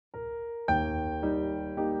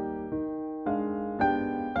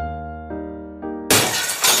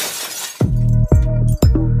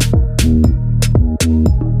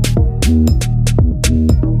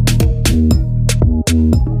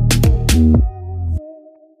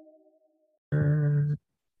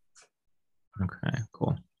Okay,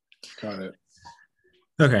 cool. Got it.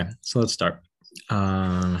 Okay, so let's start.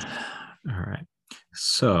 All right.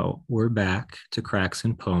 So we're back to Cracks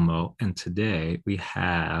and Pomo, and today we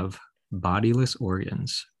have Bodiless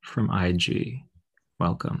Organs from IG.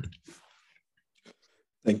 Welcome.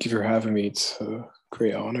 Thank you for having me. It's a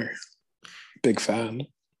great honor. Big fan.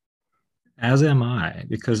 As am I,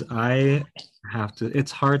 because I have to,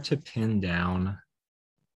 it's hard to pin down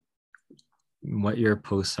what your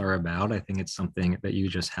posts are about. I think it's something that you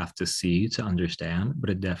just have to see to understand, but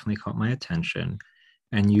it definitely caught my attention.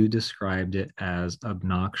 And you described it as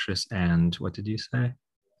obnoxious and what did you say?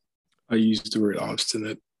 I used the word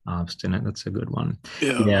obstinate. Obstinate. That's a good one.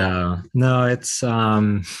 Yeah. Yeah. No, it's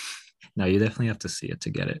no, you definitely have to see it to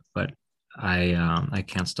get it, but I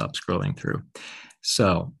can't stop scrolling through.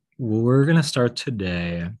 So we're gonna start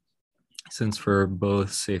today, since we're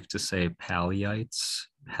both safe to say Palaites,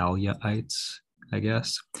 I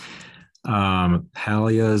guess.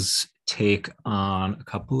 Palia's take on a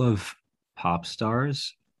couple of pop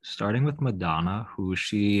stars, starting with Madonna, who was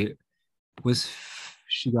she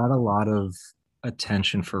got a lot of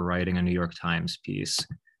attention for writing a New York Times piece.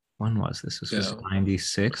 When was this? This was Yeah.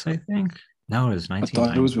 96, I think. No, it was I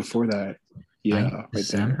thought it was 1990. before that. Yeah, right there.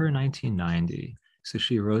 December 1990. So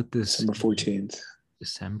she wrote this December 14th.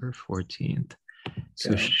 December 14th.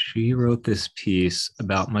 So Yeah. she wrote this piece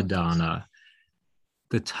about Madonna.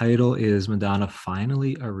 The title is Madonna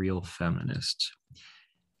Finally a Real Feminist.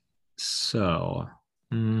 So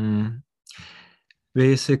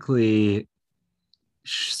basically,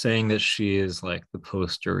 saying that she is like the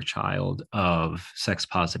poster child of sex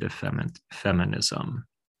positive feminism.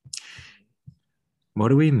 What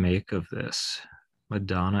do we make of this?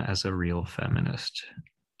 Madonna as a real feminist.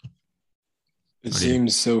 It What do you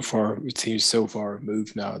seems so far. It seems so far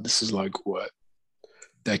removed now. This is like what,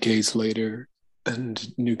 decades later,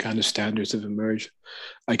 and new kind of standards have emerged.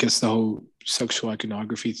 I guess the whole sexual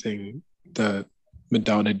iconography thing that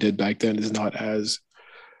Madonna did back then is not as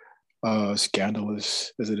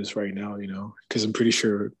scandalous as it is right now. Because I'm pretty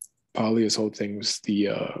sure Polly's whole thing was the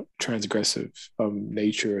transgressive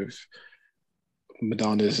nature of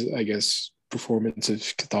Madonna's, I guess, performance of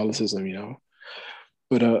Catholicism.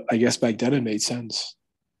 But I guess back then it made sense.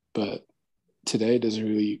 But today it doesn't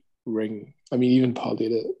really ring. I mean, even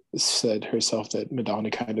Paulina said herself that Madonna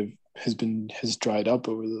kind of has dried up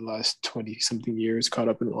over the last 20 something years, caught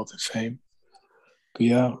up in all the fame. But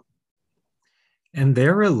yeah. And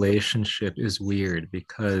their relationship is weird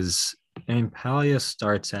because I mean, Palia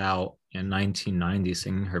starts out in 1990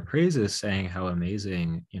 singing her praises, saying how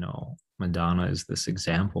amazing, Madonna is this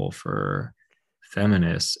example for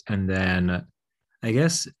feminists. And then I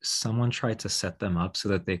guess someone tried to set them up so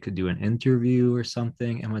that they could do an interview or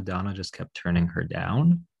something, and Madonna just kept turning her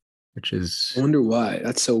down, which I is wonder why.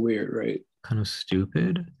 That's so weird, right? kind of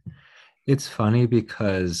stupid. It's funny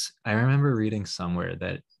because I remember reading somewhere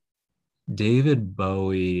that David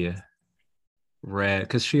Bowie read,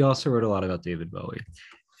 because she also wrote a lot about David Bowie,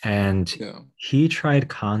 and Yeah. he tried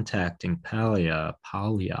contacting Palia,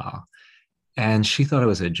 and she thought it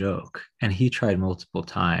was a joke. And he tried multiple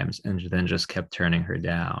times and then just kept turning her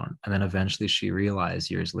down. And then eventually she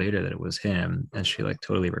realized years later that it was him, and she like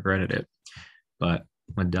totally regretted it. But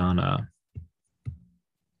Madonna,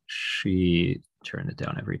 she turned it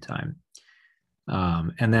down every time.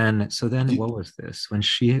 And then, so then what was this? When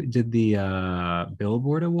she did the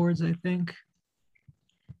Billboard Awards, I think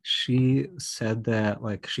she said that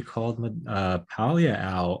like she called Palia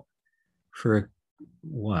out for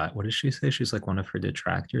what? What did she say? She's like one of her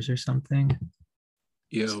detractors or something.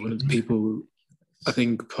 Yeah, one of the people, I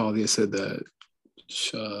think Paulia said that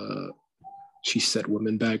she set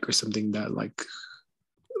women back or something, that like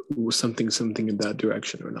was something in that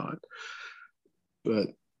direction or not. But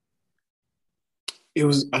it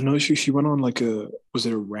was, I know she went on like was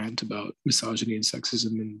it a rant about misogyny and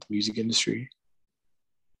sexism in the music industry?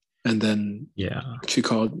 And then Yeah. she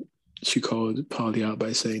called Polly out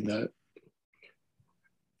by saying that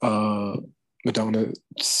uh, Madonna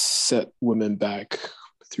set women back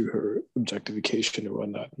through her objectification or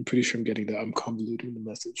whatnot. I'm pretty sure I'm getting that. I'm convoluting the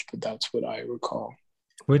message, but that's what I recall.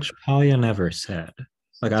 Which Palia never said.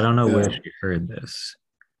 Like, I don't know where Yeah, she heard this.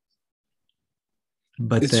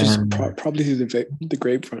 But it's just then, probably through the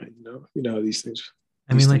grapevine. You know these things.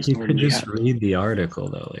 I mean, These like, things you could normally just happen. read the article,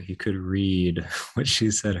 though. Like, you could read what she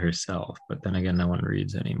said herself. But then again, no one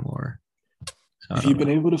reads anymore. So I Have you don't been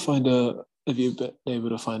know. able to find a? Have you been able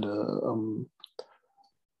to find a,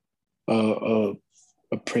 a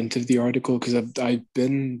a print of the article? Because I've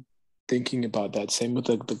been thinking about that. Same with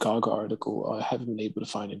the Gaga article. I haven't been able to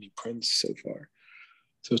find any prints so far,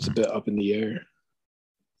 so it's a bit up in the air.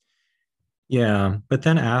 Yeah, but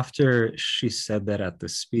then after she said that at the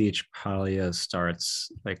speech, Palia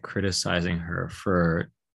starts like criticizing her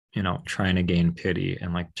for, trying to gain pity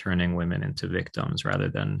and like turning women into victims rather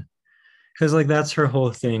than, because like that's her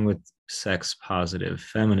whole thing with sex positive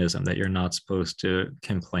feminism, that you're not supposed to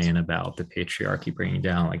complain about the patriarchy bringing you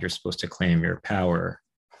down. Like you're supposed to claim your power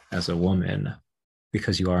as a woman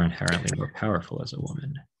because you are inherently more powerful as a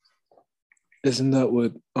woman. Isn't that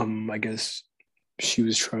what I guess she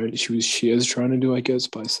is trying to do, I guess,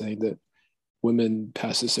 by saying that women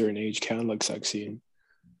past a certain age can look sexy, and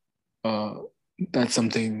uh that's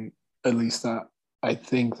something at least that I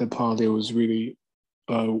think that Polly was really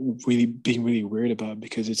being really weird about,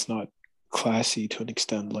 because it's not classy to an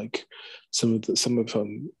extent like some of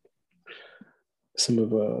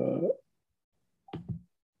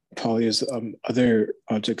Polly's other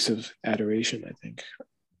objects of adoration, I think.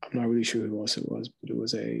 I'm not really sure who else it was, but it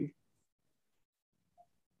was a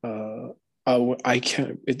I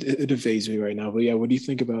can't. It evades me right now. But yeah, what do you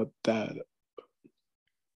think about that?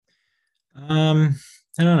 Um,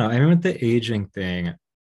 I don't know. I mean, with the aging thing,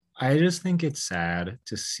 I just think it's sad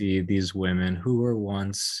to see these women who were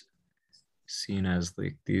once seen as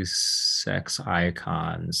like these sex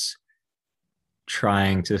icons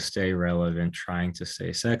trying to stay relevant, trying to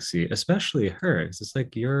stay sexy, especially her. 'Cause it's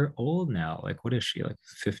like you're old now. Like, what is she, like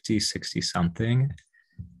 50, 60 something? And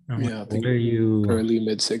I'm like, Yeah, I what think are you? early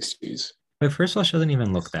mid 60s. But first of all, she doesn't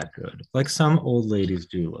even look that good. Like some old ladies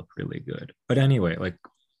do look really good. But anyway, like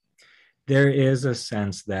there is a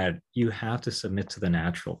sense that you have to submit to the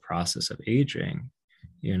natural process of aging,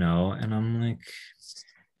 and I'm like,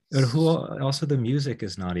 but who also, the music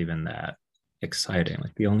is not even that exciting.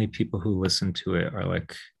 Like the only people who listen to it are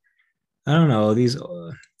like, I don't know, these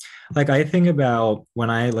like I think about when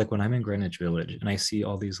I'm in Greenwich Village and I see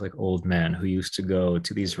all these like old men who used to go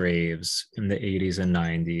to these raves in the 80s and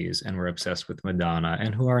 90s and were obsessed with Madonna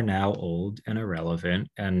and who are now old and irrelevant,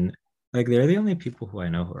 and like they're the only people who I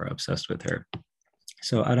know who are obsessed with her.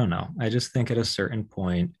 So I don't know. I just think at a certain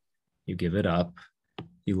point you give it up,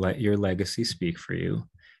 you let your legacy speak for you.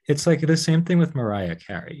 It's like the same thing with Mariah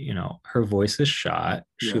Carey. Her voice is shot.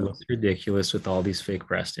 She Yeah, looks ridiculous with all these fake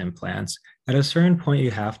breast implants. At a certain point, you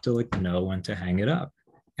have to like know when to hang it up.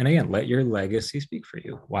 And again, let your legacy speak for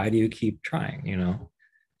you. Why do you keep trying?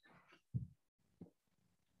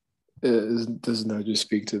 doesn't that just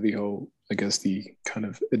speak to the whole, I guess, the kind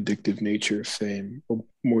of addictive nature of fame, or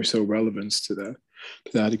more so relevance to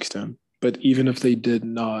that extent? But even if they did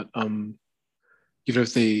not, even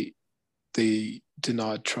if they did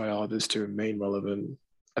not try all this to remain relevant,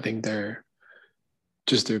 I think their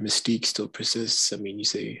mystique still persists. I mean, you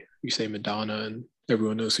say Madonna, and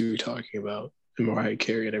everyone knows who you're talking about, and Mariah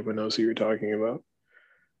Carey, and everyone knows who you're talking about.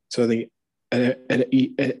 So I think,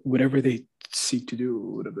 and whatever they seek to do,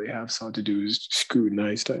 whatever they have sought to do, is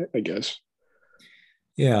scrutinized, I guess.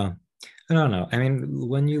 Yeah. I don't know. I mean,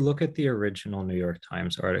 when you look at the original New York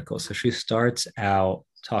Times article, so she starts out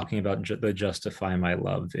talking about the Justify My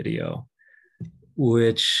Love video,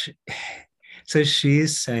 which, so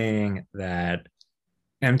she's saying that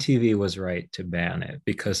MTV was right to ban it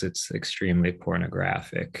because it's extremely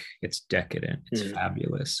pornographic, it's decadent, it's Mm,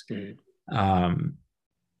 fabulous. mm. Um,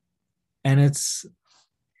 and that's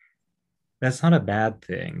not a bad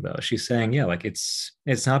thing though. She's saying, yeah, like it's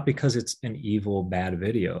not because it's an evil bad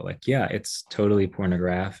video. Like, yeah, it's totally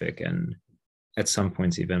pornographic and at some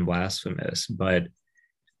points even blasphemous, but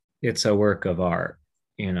it's a work of art,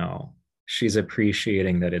 you know. She's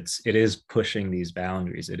appreciating that it is pushing these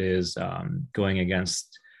boundaries. It is going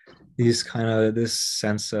against these kind of this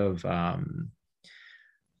sense of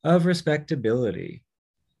respectability.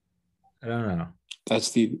 I don't know.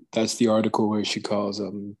 That's the article where she calls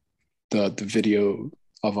the video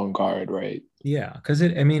avant-garde, right? Yeah, because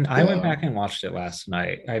I mean, I went The back and watched it last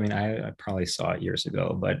night. I mean, I probably saw it years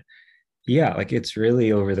ago, but yeah, like it's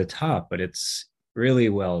really over the top, but it's really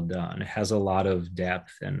well done. It has a lot of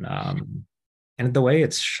depth and the way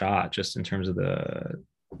it's shot, just in terms of the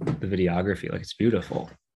videography, like it's beautiful.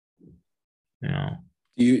 You know.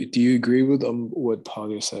 do you agree with what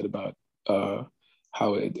Polly said about uh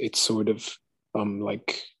how it sort of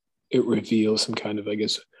like it reveals some kind of, I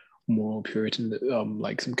guess, moral puritan,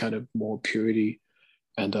 like some kind of moral purity,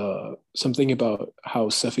 and something about how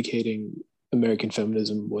suffocating American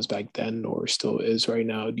feminism was back then, or still is right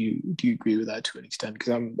now? Do you agree with that to an extent? Because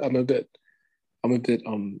I'm a bit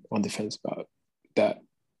on the fence about that.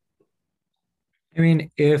 I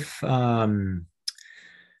mean, if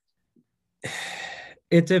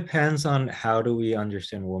it depends on how do we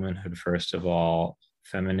understand womanhood, first of all,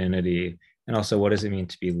 femininity, and also what does it mean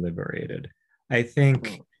to be liberated. I think,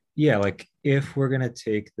 Mm. yeah, like if we're going to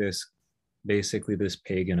take this basically this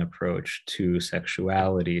pagan approach to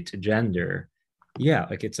sexuality, to gender, yeah,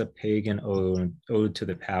 like it's a pagan ode to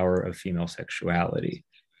the power of female sexuality,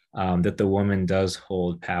 that the woman does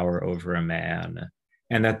hold power over a man,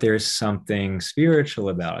 and that there's something spiritual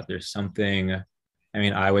about it. There's something, I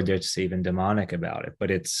mean, I would dare to say even demonic about it,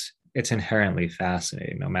 but it's inherently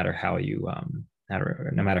fascinating, no matter how you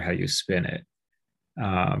no matter how you spin it.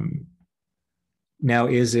 Um, Now,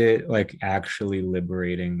 is it like actually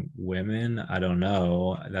liberating women? I don't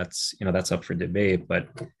know. That's, that's up for debate. But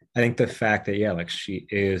I think the fact that, yeah, like she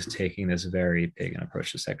is taking this very pagan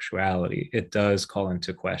approach to sexuality, it does call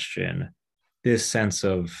into question this sense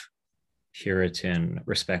of Puritan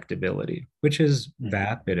respectability, which is Mhm.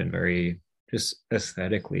 vapid and very just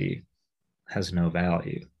aesthetically has no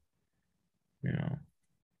value, you know.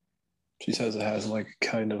 She says it has like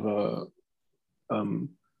kind of a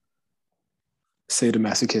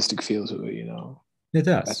sadomasochistic feel to it, you know. It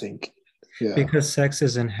I does. think, yeah. Because sex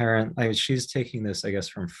is inherent. I mean, she's taking this, I guess,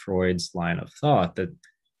 from Freud's line of thought that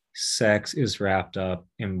sex is wrapped up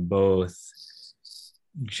in both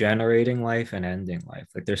generating life and ending life.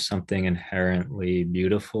 Like there's something inherently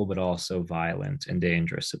beautiful, but also violent and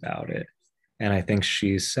dangerous about it. And I think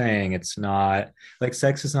she's saying it's not like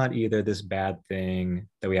sex is not either this bad thing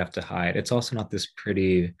that we have to hide. It's also not this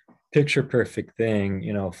pretty picture perfect thing,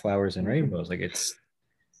 flowers and rainbows. Like it's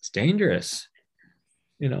dangerous,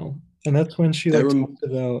 And that's when she That like rem- talked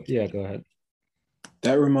about, yeah, go ahead.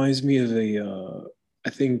 that reminds me of I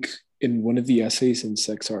think in one of the essays in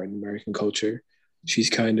Sex, Art, and American Culture, she's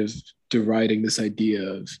kind of deriding this idea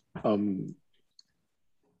of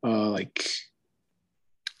like,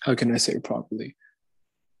 how can I say it properly?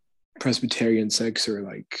 Presbyterian sex, or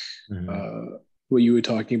like Mhm. what you were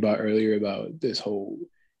talking about earlier about this whole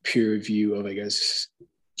peer view of, I guess,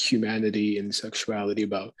 humanity and sexuality,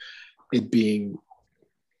 about it being,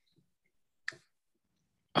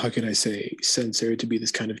 how can I say, censored to be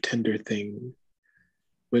this kind of tender thing,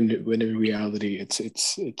 when in reality it's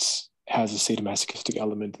has a sadomasochistic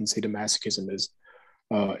element, and sadomasochism is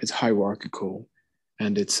it's hierarchical,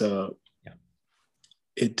 and Yeah.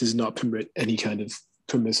 it does not permit any kind of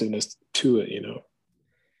permissiveness to it, you know.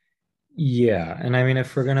 Yeah. And I mean,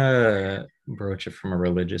 if we're gonna broach it from a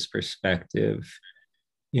religious perspective,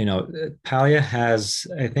 Palia has,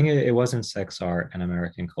 I think it was in Sex Art and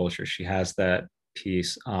American Culture, she has that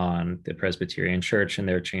piece on the Presbyterian Church and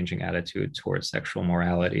their changing attitude towards sexual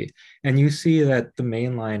morality. And you see that the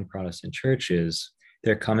mainline Protestant churches,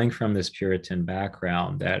 they're coming from this Puritan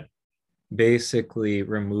background that basically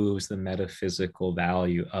removes the metaphysical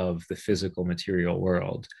value of the physical material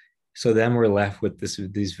world. So then we're left with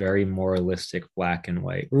these very moralistic black and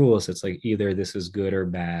white rules. It's like either this is good or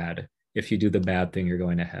bad. If you do the bad thing, you're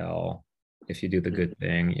going to hell. If you do the good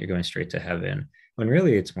thing, you're going straight to heaven. When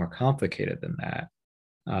really it's more complicated than that.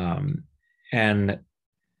 And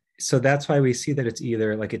so that's why we see that it's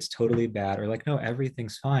either like it's totally bad or like no,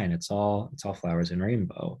 everything's fine. It's all flowers and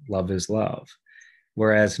rainbow. Love is love.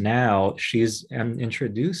 Whereas now she's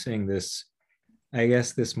introducing this, I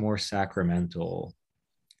guess, this more sacramental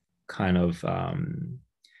kind of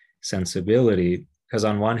sensibility. Because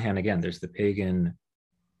on one hand, again, there's the pagan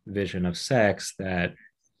vision of sex that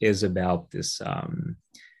is about this, I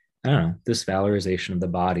don't know, this valorization of the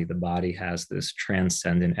body. The body has this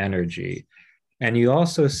transcendent energy. And you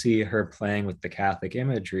also see her playing with the Catholic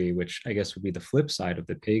imagery, which I guess would be the flip side of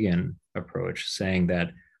the pagan approach, saying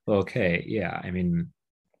that, okay, yeah, I mean,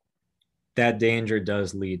 that danger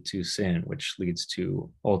does lead to sin, which leads to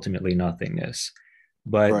ultimately nothingness.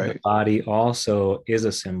 But the Right. body also is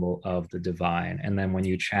a symbol of the divine. And then when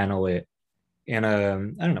you channel it in I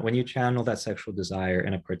don't know, when you channel that sexual desire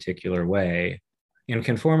in a particular way, in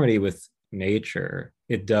conformity with nature,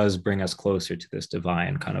 it does bring us closer to this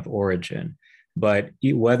divine kind of origin. But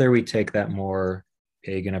whether we take that more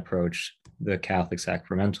pagan approach, the Catholic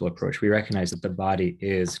sacramental approach, we recognize that the body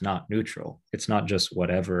is not neutral. It's not just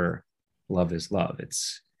whatever love is love.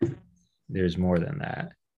 There's more than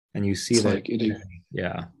that. And you see It's that, like it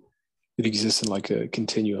yeah. it exists in like a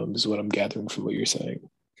continuum, is what I'm gathering from what you're saying.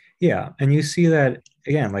 Yeah. And you see that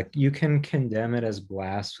again, like you can condemn it as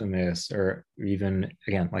blasphemous or even,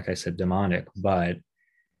 again, like I said, demonic, but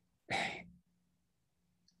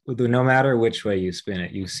no matter which way you spin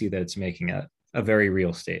it, you see that it's making a very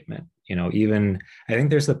real statement. Even I think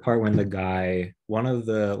there's the part when the guy, one of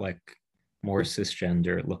the like more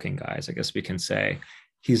cisgender looking guys, I guess we can say,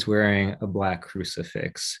 he's wearing a black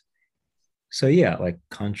crucifix. So yeah, like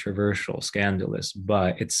controversial, scandalous,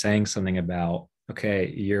 but it's saying something about, okay,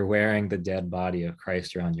 you're wearing the dead body of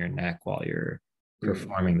Christ around your neck while you're Mm.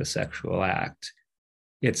 performing the sexual act.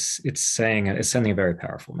 it's sending a very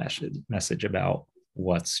powerful message about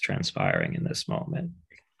what's transpiring in this moment.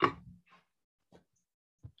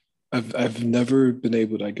 I've never been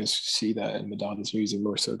able to, I guess, see that in Madonna's music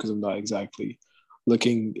more so because I'm not exactly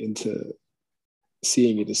looking into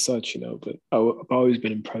seeing it as such, you know. But I've always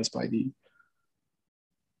been impressed by the.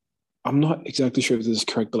 I'm not exactly sure if this is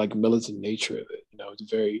correct, but like militant nature of it. You know, it's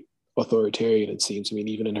very authoritarian. It seems. I mean,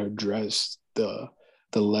 even in her dress, the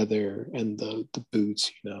leather and the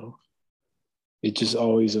boots. You know, it just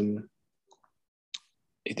always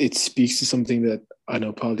it speaks to something that I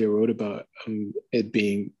know Paulia wrote about it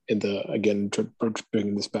being in the again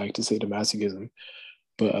bringing this back to sadomasochism,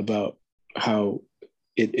 but about how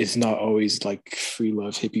it is not always like free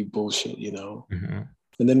love hippie bullshit, you know. Mm-hmm.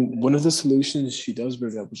 And then one of the solutions she does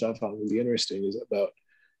bring up, which I found really interesting, is about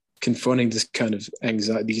confronting this kind of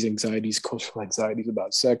anxiety, these anxieties, cultural anxieties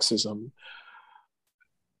about sexism.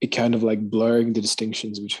 It kind of like blurring the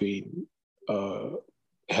distinctions between uh,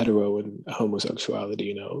 hetero and homosexuality,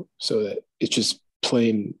 you know, so that it's just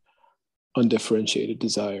plain undifferentiated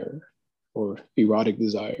desire or erotic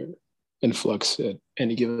desire in flux at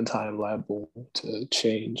any given time, liable to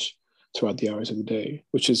change throughout the hours of the day,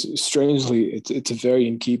 which is strangely, it's very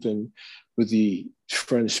in keeping with the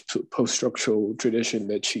French post-structural tradition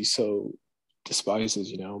that she so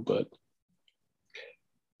despises, you know. But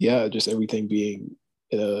yeah, just everything being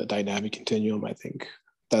in a dynamic continuum, I think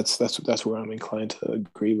that's where I'm inclined to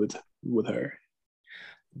agree with her.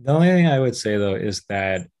 The only thing I would say though is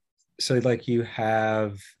that so like you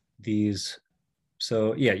have these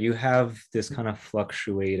so yeah, you have this kind of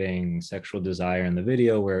fluctuating sexual desire in the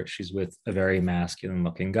video where she's with a very masculine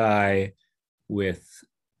looking guy with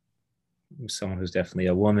someone who's definitely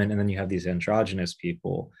a woman, and then you have these androgynous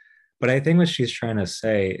people. But I think what she's trying to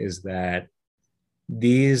say is that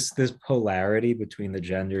this polarity between the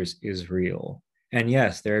genders is real. And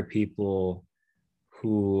yes, there are people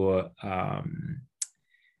who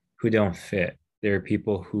who don't fit. There are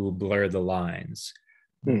people who blur the lines.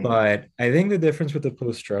 Mm, But I think the difference with the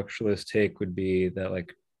post-structuralist take would be that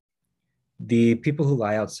like the people who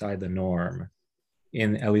lie outside the norm,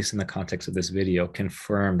 in at least in the context of this video,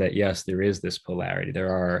 confirm that yes, there is this polarity.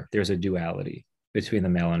 There's a duality between the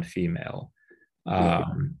male and female. yeah,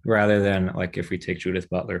 Rather than like if we take Judith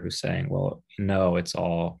Butler, who's saying, well, no, it's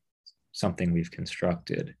all something we've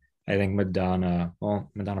constructed. I think Madonna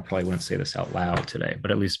probably wouldn't say this out loud today,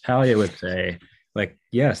 but at least Palia would say, like,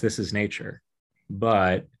 yes, this is nature,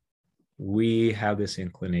 but we have this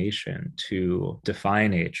inclination to defy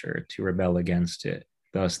nature, to rebel against it.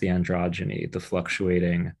 Thus, the androgyny, the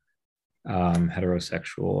fluctuating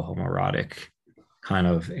heterosexual, homoerotic kind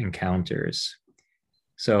of encounters.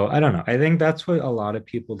 So I don't know. I think that's what a lot of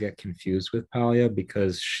people get confused with Palia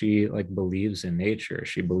because she like believes in nature.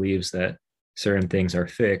 She believes that certain things are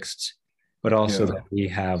fixed, but also yeah. that we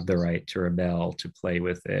have the right to rebel, to play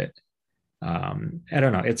with it. I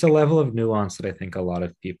don't know. It's a level of nuance that I think a lot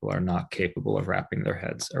of people are not capable of wrapping their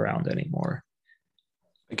heads around anymore.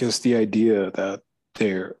 I guess the idea that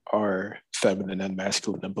there are feminine and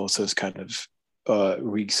masculine impulses kind of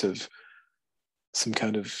reeks of some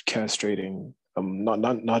kind of castrating,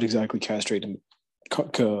 not exactly castrating,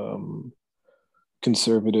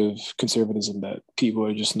 conservatism that people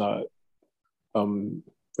are just not um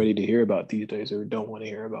ready to hear about these days or don't want to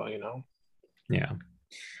hear about, you know. Yeah.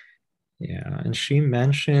 Yeah. And she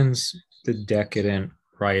mentions the decadent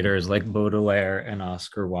writers like Baudelaire and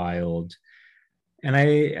Oscar Wilde. And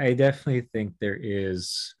I definitely think there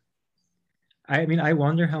is I mean, I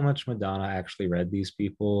wonder how much Madonna actually read these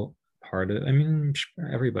people. I mean,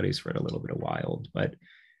 everybody's read a little bit of Wilde, but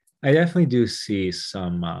I definitely do see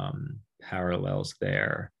some parallels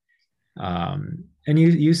there. And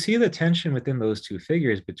you see the tension within those two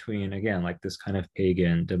figures between, again, like this kind of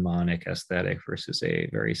pagan, demonic aesthetic versus a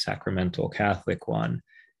very sacramental Catholic one.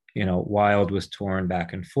 You know, Wilde was torn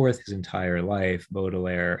back and forth his entire life,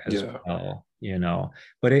 Baudelaire as Yeah, well, you know.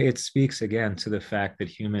 But it speaks again to the fact that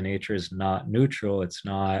human nature is not neutral. It's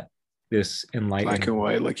not this black enlightened, and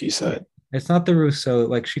white, like you said. it's not the Rousseau,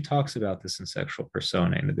 like she talks about this in Sexual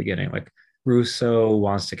Persona in the beginning. Like Rousseau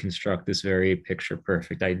wants to construct this very picture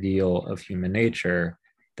perfect ideal of human nature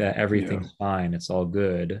that Yeah, everything's fine, it's all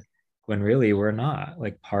good, when really we're not.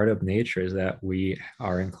 Like part of nature is that we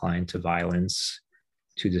are inclined to violence,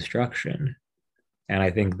 to destruction. And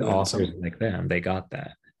I think the and authors like them, they got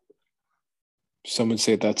that. some would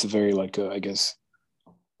say that's a very like I guess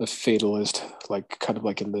a fatalist, like kind of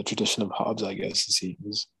like in the tradition of Hobbes, I guess, to see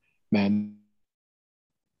his man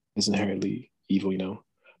is inherently evil, you know.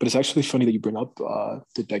 But it's actually funny that you bring up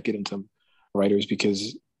the decadent writers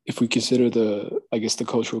because if we consider I guess the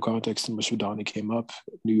cultural context in which Madonna came up,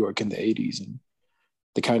 New York in the '80s, and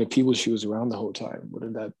the kind of people she was around the whole time,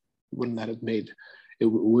 wouldn't that have made it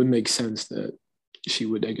would make sense that she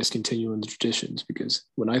would, I guess, continue in the traditions? Because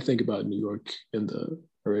when I think about New York in the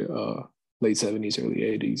late '70s, early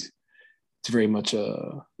 '80s, it's very much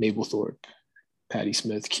Mapplethorpe, Patti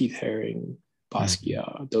Smith, Keith Haring, Mhm.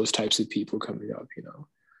 Basquiat, those types of people coming up, you know.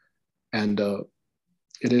 And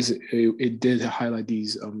it did highlight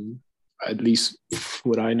these, at least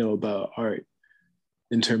what I know about art,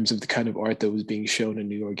 in terms of the kind of art that was being shown in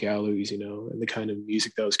New York galleries, you know, and the kind of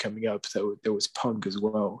music that was coming up. That there was punk as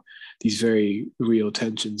well. These very real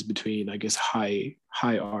tensions between, I guess, high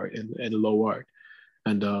art and low art,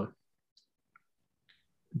 and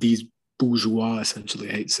these bourgeois, essentially,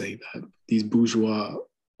 I hate saying that, these bourgeois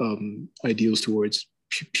ideals towards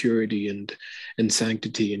purity and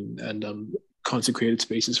sanctity and consecrated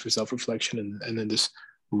spaces for self-reflection, and then this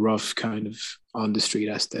rough kind of on the street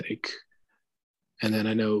aesthetic. And then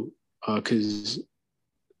I know because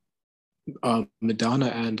Madonna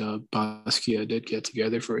and Basquiat did get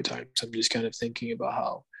together for a time, so I'm just kind of thinking about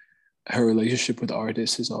how her relationship with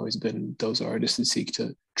artists has always been those artists that seek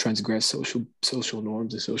to transgress social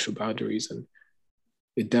norms and social boundaries, and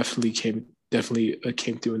it definitely came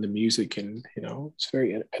through in the music. And you know, it's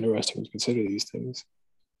very interesting to consider these things.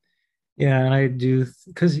 Yeah, and I do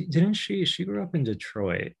because didn't she grew up in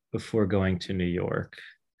Detroit before going to New York.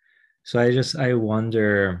 So I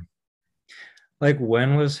wonder like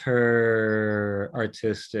when was her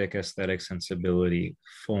artistic aesthetic sensibility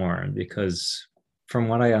formed? Because from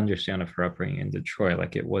what I understand of her upbringing in Detroit,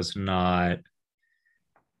 like it was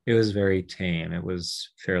very tame. It was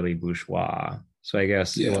fairly bourgeois. So I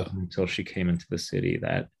guess it Yeah. wasn't until she came into the city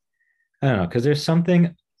that I don't know, because there's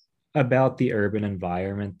something about the urban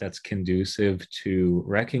environment that's conducive to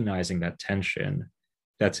recognizing that tension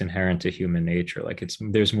that's inherent to human nature. Like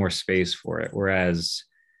there's more space for it. Whereas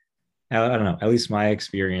I don't know, at least my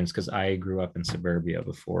experience, because I grew up in suburbia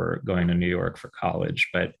before going to New York for college,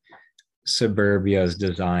 but suburbia is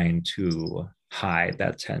designed to hide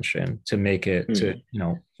that tension, to make it to,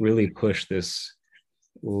 Mm. really push this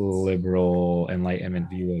liberal enlightenment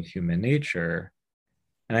view of human nature.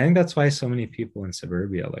 And I think that's why so many people in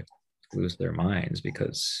suburbia like lose their minds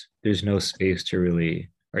because there's no space to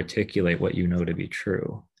really articulate what you know to be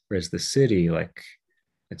true. Whereas the city, like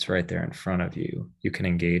it's right there in front of you. You can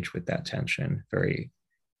engage with that tension very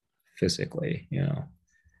physically. Yeah,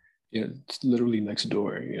 it's literally next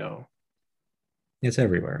door, you know. It's I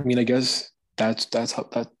everywhere. mean, I guess that's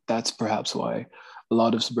perhaps why a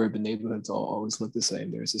lot of suburban neighborhoods all always look the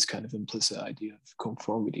same. There's this kind of implicit idea of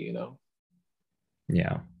conformity, you know,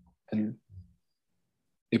 Yeah. and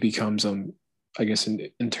it becomes I guess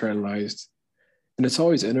internalized. And it's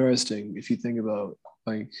always interesting if you think about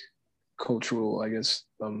like cultural, I guess,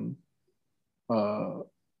 uh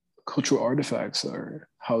cultural artifacts, or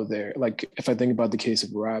how they're like, if I think about the case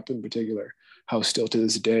of rap in particular, how still to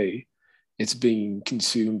this day it's being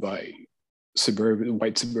consumed by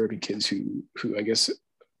white suburban kids who I guess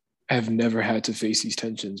have never had to face these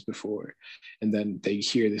tensions before, and then they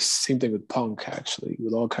hear the same thing with punk, actually,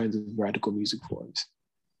 with all kinds of radical music forms.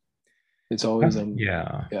 It's always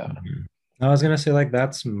Yeah. yeah. Mhm. I was gonna say like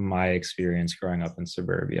that's my experience growing up in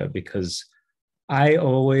suburbia because I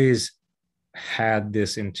always had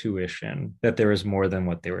this intuition that there was more than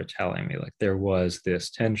what they were telling me. Like there was this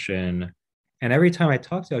tension. And every time I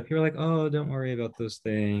talked to it, people were like, oh, don't worry about those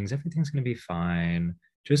things. Everything's going to be fine.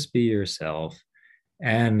 Just be yourself.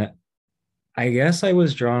 And I guess I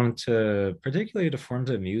was drawn to particularly to forms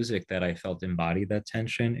of music that I felt embodied that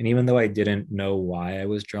tension. And even though I didn't know why I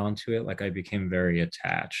was drawn to it, like I became very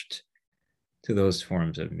attached to those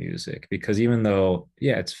forms of music because even though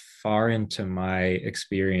yeah it's far into my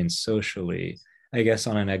experience socially, I guess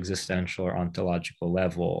on an existential or ontological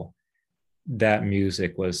level that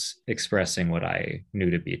music was expressing what I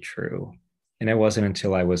knew to be true. And it wasn't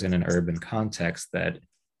until I was in an urban context that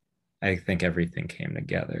I think everything came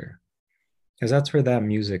together because that's where that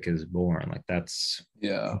music is born, like that's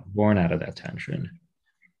Yeah, born out of that tension.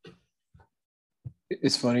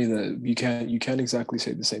 it's funny that you can't exactly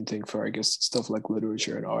say the same thing for, I guess, stuff like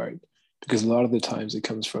literature and art, because a lot of the times it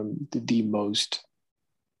comes from the most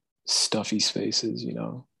stuffy spaces, you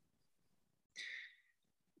know.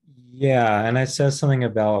 Yeah, and it says something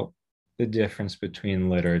about the difference between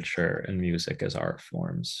literature and music as art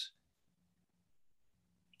forms.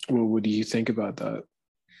 Well, what do you think about that?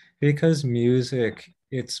 Because music,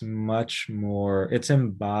 it's much more, it's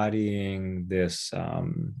embodying this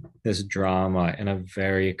drama in a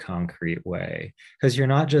very concrete way. Because you're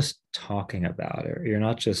not just talking about it, you're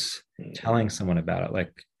not just telling someone about it.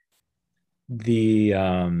 Like the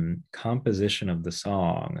composition of the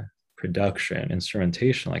song, production,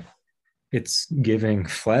 instrumentation, like it's giving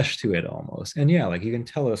flesh to it almost. And yeah, like you can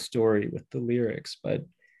tell a story with the lyrics, but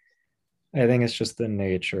I think it's just the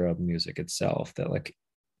nature of music itself that like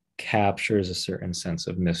captures a certain sense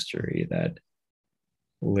of mystery that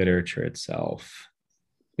literature itself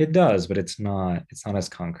it does, but it's not as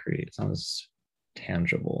concrete, it's not as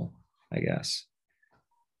tangible, I guess.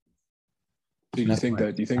 Do And you that's think why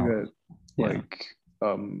that? Do you think that yeah. like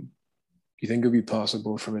you think it'd be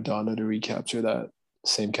possible for Madonna to recapture that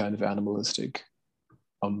same kind of animalistic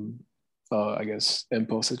um I guess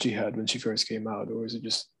impulse that she had when she first came out, or is it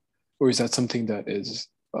just, or is that something that is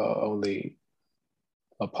only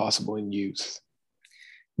possible in youth?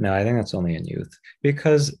 No, I think that's only in youth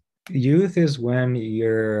because youth is when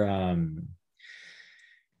you're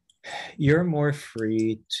more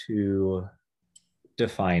free to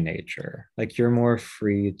defy nature. Like you're more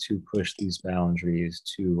free to push these boundaries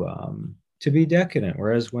to be decadent.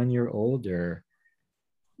 Whereas when you're older,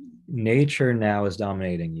 nature now is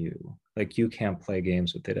dominating you. Like you can't play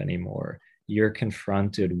games with it anymore. You're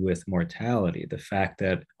confronted with mortality. The fact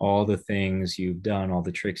that all the things you've done, all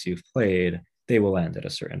the tricks you've played, they will end at a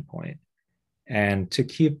certain point. And to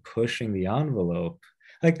keep pushing the envelope,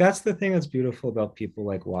 like that's the thing that's beautiful about people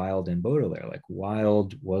like Wilde and Baudelaire. Like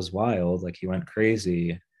Wilde was wild, like he went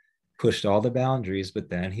crazy, pushed all the boundaries, but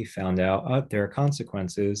then he found out, oh, there are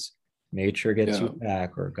consequences. Nature gets Yeah, you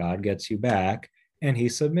back, or God gets you back. And he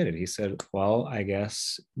submitted. He said, well, I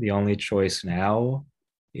guess the only choice now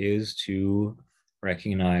is to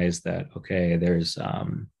recognize that, okay, there's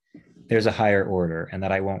a higher order and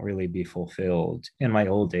that I won't really be fulfilled in my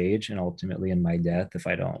old age and ultimately in my death if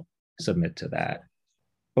I don't submit to that.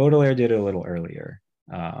 Baudelaire did it a little earlier,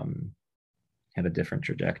 had a different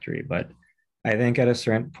trajectory, but I think at a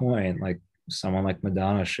certain point, like someone like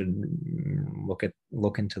Madonna should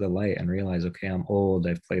look into the light and realize, okay, I'm old,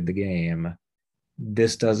 I've played the game.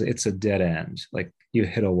 It's a dead end. Like you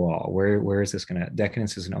hit a wall. Where is this gonna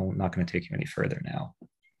decadence is not gonna take you any further now.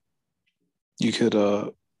 you could.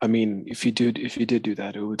 I mean, if you did do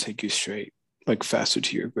that, it would take you straight, like faster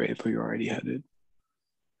to your grave, where you're already headed.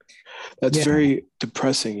 That's Yeah, very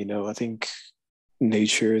depressing. I think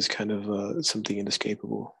nature is kind of something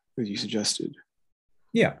inescapable, as you suggested.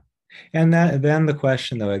 yeah. And that then the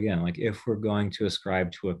question though, again, like if we're going to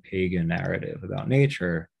ascribe to a pagan narrative about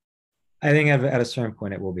nature, I think at a certain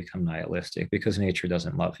point it will become nihilistic because nature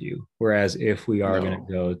doesn't love you. Whereas if we are going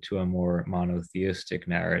to No. go to a more monotheistic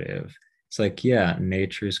narrative, it's like, yeah,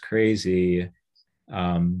 nature's crazy,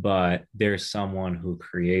 but there's someone who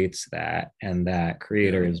creates that, and that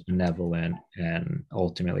creator Yeah. is benevolent and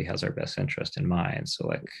ultimately has our best interest in mind. So,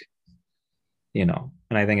 like,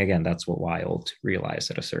 and I think again, that's what Wilde realized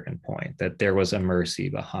at a certain point that there was a mercy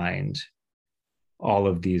behind all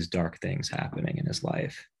of these dark things happening in his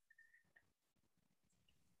life.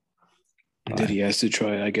 And that But he has to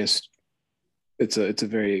try, I guess it's a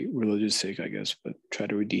very religious take, I guess, but try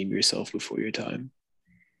to redeem yourself before your time.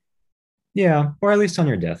 yeah, or at least on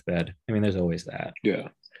your deathbed. I mean, there's always that, Yeah.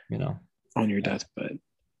 you know. On your deathbed.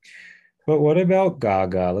 But what about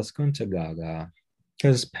Gaga? Let's go into Gaga.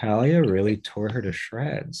 Because Palia really tore her to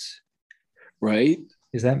shreds. Right?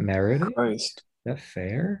 Is that merited? Is Christ. that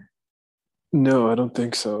fair? No, I don't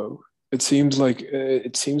think so. It seems like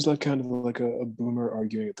kind of like a boomer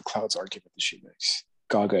arguing at the clouds argument that she makes.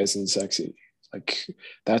 Gaga isn't sexy. Like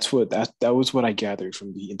that was what I gathered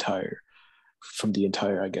from the entire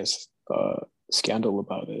I guess scandal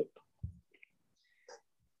about it.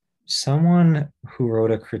 Someone who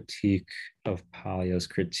wrote a critique of Palia's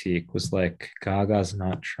critique was like, Gaga's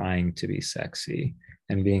not trying to be sexy,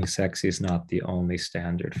 and being sexy is not the only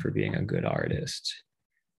standard for being a good artist.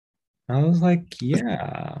 I was like,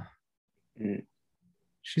 yeah, Mm.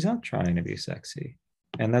 she's not trying to be sexy.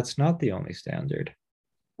 And that's not the only standard.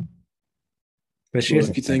 But she Well, if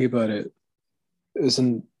isn't you think sexy. about it,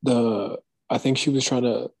 isn't the I think she was trying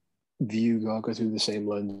to view Gaga through the same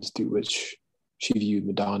lens through which she viewed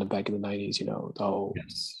Madonna back in the 90s, the whole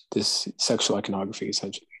Yes. this sexual iconography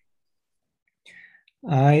essentially.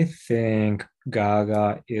 I think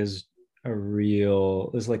Gaga is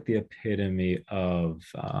like the epitome of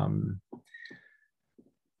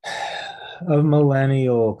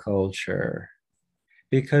millennial culture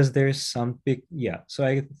because there's something, yeah. So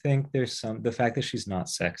I think the fact that she's not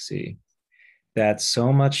sexy, that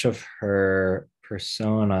so much of her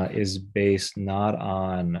persona is based not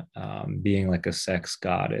on being like a sex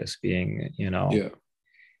goddess, being, Yeah.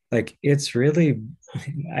 like it's really,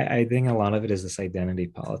 I think a lot of it is this identity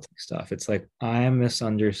politics stuff. It's like, I'm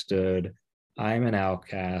misunderstood, I'm an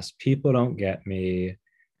outcast, people don't get me,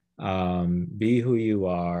 Be who you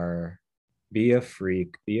are, be a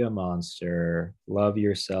freak, be a monster, love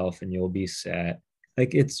yourself and you'll be set.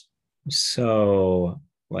 Like it's so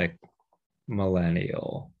like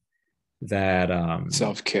millennial that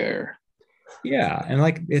Self-care. yeah, and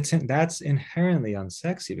like that's inherently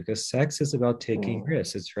unsexy because sex is about taking Mm.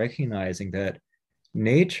 risks. It's recognizing that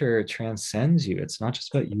nature transcends you. It's not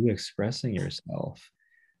just about you expressing yourself.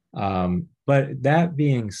 But that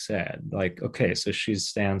being said, like, okay, so she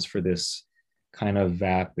stands for this kind of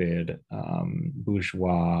vapid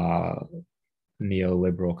bourgeois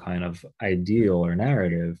neoliberal kind of ideal or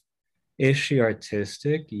narrative. Is she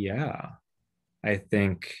artistic? Yeah, I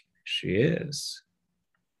think she is.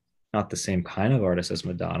 Not the same kind of artist as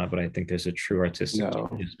Madonna, but I think there's a true artistic No,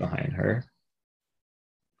 genius behind her.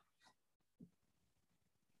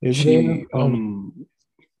 Is there? she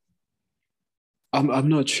I'm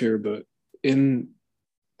not sure, but in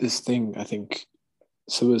this thing, I think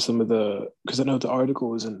some of the, because I know the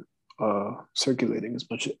article isn't circulating as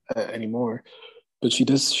much anymore, but she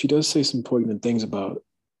does say some poignant things about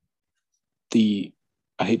the,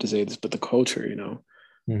 I hate to say this, but the culture,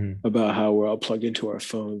 Mhm. about how we're all plugged into our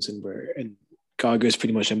phones, and Gaga is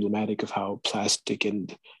pretty much emblematic of how plastic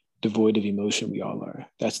and devoid of emotion we all are.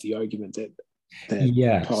 That's the argument that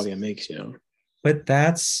Yes, Polya makes. but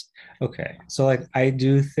that's okay. So, like, I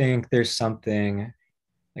do think there's something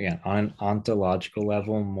again on an ontological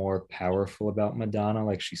level more powerful about Madonna.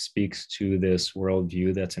 Like, she speaks to this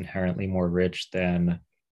worldview that's inherently more rich than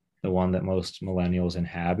the one that most millennials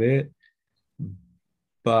inhabit.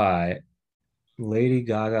 But Lady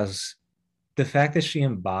Gaga's the fact that she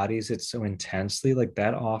embodies it so intensely, like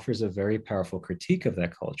that offers a very powerful critique of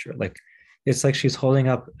that culture. Like it's like she's holding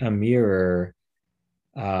up a mirror,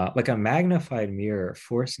 like a magnified mirror,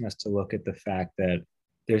 forcing us to look at the fact that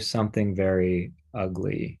there's something very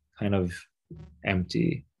ugly, kind of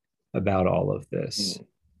empty about all of this.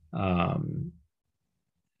 Mm. Um,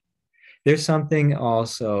 there's something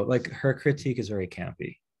also like her critique is very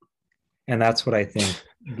campy, and that's what I think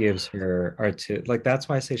gives her art. Like that's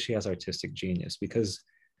why I say she has artistic genius because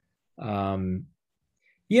um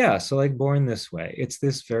yeah, so like Born This Way, it's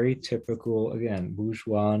this very typical, again,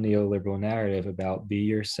 bourgeois neoliberal narrative about be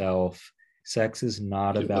yourself. Sex is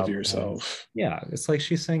not You love about that. yourself. Yeah, it's like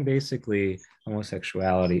she's saying basically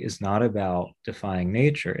homosexuality is not about defying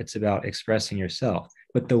nature, it's about expressing yourself.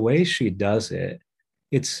 But the way she does it,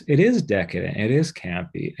 it is decadent, it is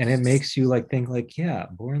campy, and it makes you like think like, yeah,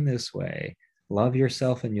 Born This Way, love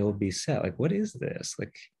yourself and you'll be set. Like, what is this?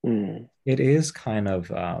 Like, Mm. it is kind of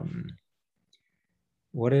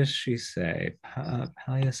what does she say?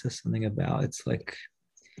 Palia says something about it's like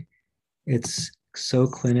it's so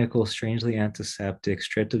clinical, strangely antiseptic,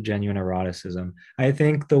 stripped of genuine eroticism. I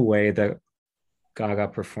think the way that Gaga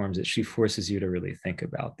performs it, she forces you to really think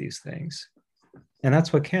about these things. And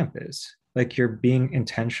that's what camp is. Like you're being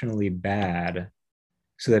intentionally bad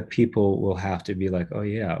so that people will have to be like, oh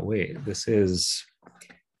yeah, wait, this is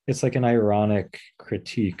it's like an ironic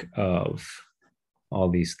critique of all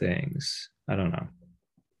these things. I don't know.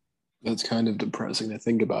 That's kind of depressing to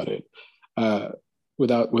think about it. Uh,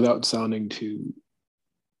 without sounding too,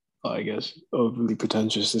 I guess, overly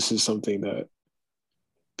pretentious, this is something that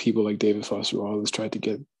people like David Foster Wallace tried to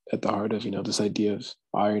get at the heart of, this idea of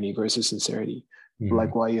irony versus sincerity. Mhm.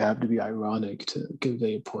 Like why you have to be ironic to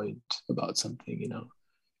convey a point about something.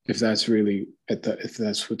 If that's really if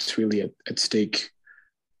that's what's really at stake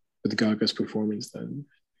with Gaga's performance, then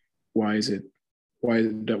why is it why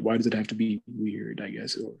does it have to be weird, I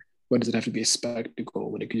guess, or why does it have to be a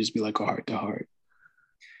spectacle when it could just be like a heart to heart?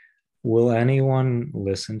 Will anyone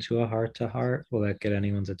listen to a heart to heart? Will that get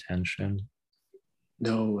anyone's attention?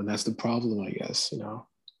 No, and that's the problem, I guess.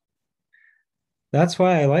 That's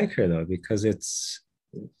why I like her though, because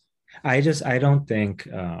I don't think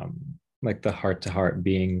like the heart to heart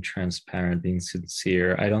being transparent, being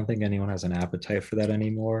sincere, I don't think anyone has an appetite for that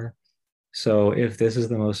anymore. So if this is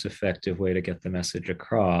the most effective way to get the message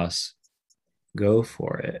across, go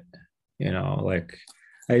for it. Like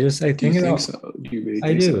I Do you think think about so? Do you really I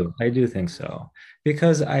think so? do. I do think so.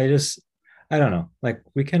 Because I don't know. Like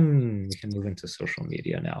we can move into social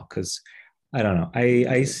media now because I don't know.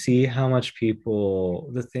 I see how much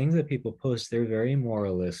the things that people post, they're very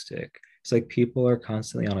moralistic. It's like people are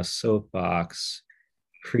constantly on a soapbox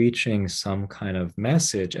preaching some kind of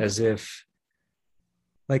message as if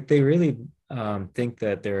like they really think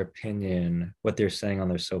that their opinion, what they're saying on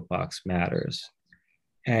their soapbox matters.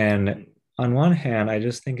 And on one hand, I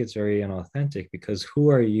just think it's very inauthentic because who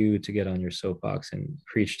are you to get on your soapbox and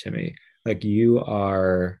preach to me? Like you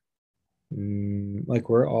are Like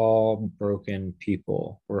we're all broken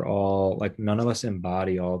people. We're all like none of us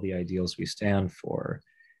embody all the ideals we stand for.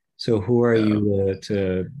 So who are Yeah. you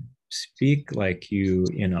to speak like you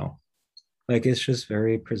know, like it's just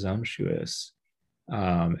very presumptuous.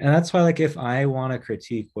 And that's why, like, if I want to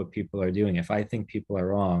critique what people are doing, if I think people are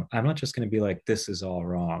wrong, I'm not just going to be like, this is all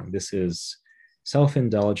wrong. This is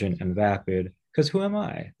self-indulgent and vapid. Because who am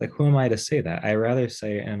I? Like, who am I to say that? I rather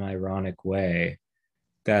say it in an ironic way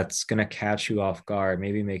that's going to catch you off guard,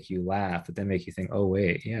 maybe make you laugh, but then make you think, oh,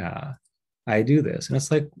 wait, yeah, I do this. And it's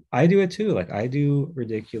like, I do it too. Like, I do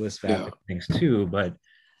ridiculous, Yeah. vapid things too, but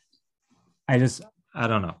I just, I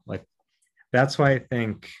don't know. Like, that's why I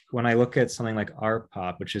think when I look at something like Art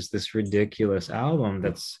Pop, which is this ridiculous album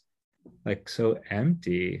that's like so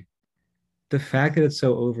empty, the fact that it's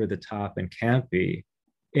so over the top and campy,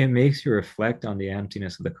 it makes you reflect on the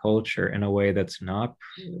emptiness of the culture in a way that's not,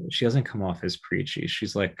 she doesn't come off as preachy.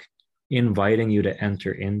 She's like inviting you to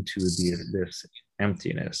enter into this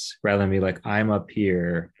emptiness rather than be like, I'm up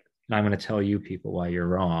here and I'm going to tell you people why you're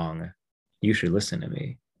wrong. You should listen to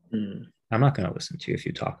me. Mm. I'm not going to listen to you if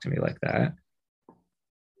you talk to me like that.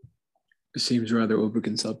 It seems rather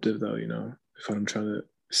overconsumptive, though. If I'm trying to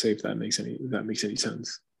say if that makes any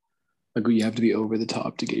sense. Like you have to be over the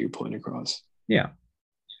top to get your point across. Yeah.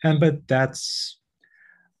 And but that's,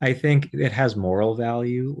 I think it has moral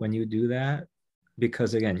value when you do that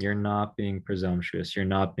because again, you're not being presumptuous. You're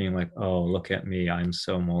not being like, oh, look at me, I'm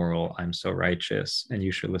so moral, I'm so righteous, and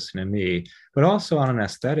you should listen to me. But also on an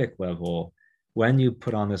aesthetic level, when you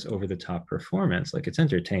put on this over the top performance, like it's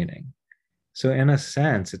entertaining. So in a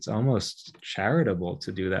sense, it's almost charitable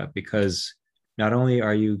to do that because not only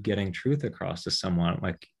are you getting truth across to someone,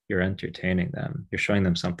 like you're entertaining them, you're showing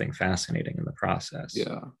them something fascinating in the process.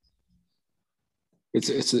 Yeah. It's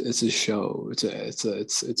a show. It's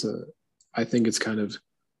a I think it's kind of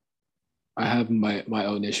I have my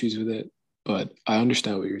own issues with it, but I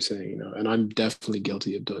understand what you're saying, and I'm definitely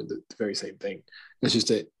guilty of doing the very same thing. It's just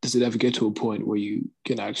that does it ever get to a point where you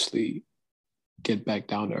can actually get back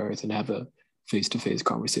down to earth and have a face-to-face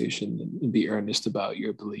conversation and be earnest about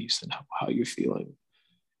your beliefs and how you're feeling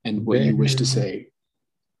and what you wish to There, say?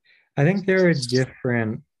 I think there are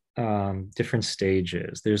different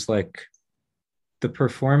stages. There's like the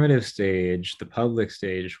performative stage, the public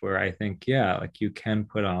stage, where I think, yeah, like you can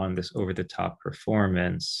put on this over the top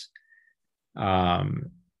performance.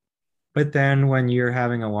 Um, but then when you're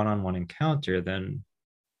having a one-on-one encounter, then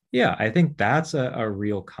yeah, I think that's a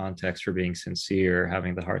real context for being sincere,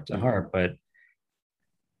 having the heart to Mm-hmm. heart. But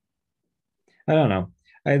I don't know.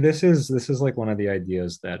 This is like one of the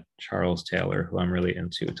ideas that Charles Taylor, who I'm really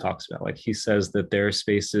into, talks about. Like he says that there are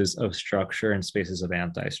spaces of structure and spaces of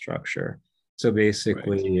anti-structure. So Right.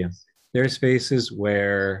 basically, there are spaces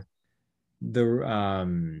where the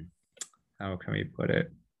how can we put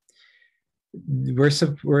it?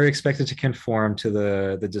 We're expected to conform to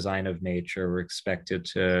the design of nature. We're expected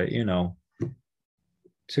to, you know,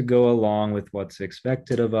 to go along with what's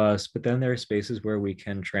expected of us, but then there are spaces where we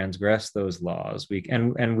can transgress those laws.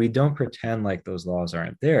 And we don't pretend like those laws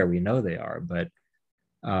aren't there. We know they are, but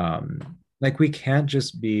like we can't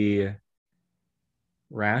just be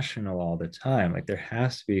rational all the time. Like there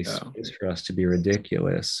has to be Yeah. space for us to be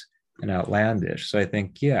ridiculous and outlandish. So I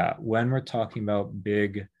think, yeah, when we're talking about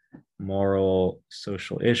big moral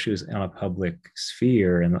social issues on a public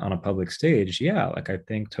sphere and on a public stage, yeah, like I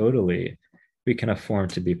think totally we can afford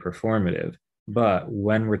to be performative. But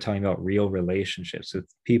when we're talking about real relationships with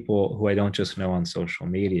people who I don't just know on social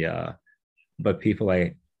media, but people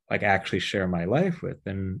I like actually share my life with,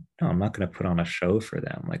 then no, I'm not going to put on a show for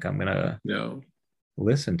them. Like I'm going to No.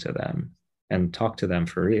 listen to them and talk to them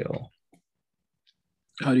for real.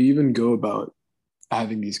 How do you even go about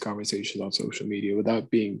having these conversations on social media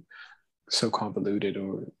without being so convoluted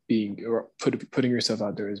or putting yourself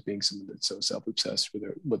out there as being someone that's so self-obsessed with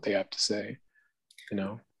what they have to say, you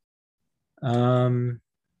know? Um,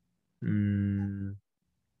 mm,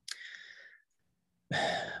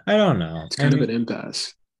 I don't know. It's I kind of an mean,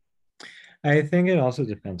 impasse. I think it also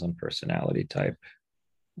depends on personality type.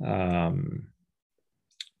 Um,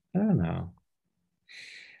 I don't know.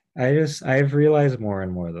 I've realized more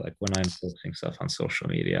and more that like when I'm posting stuff on social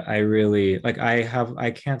media, I really like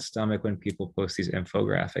I can't stomach when people post these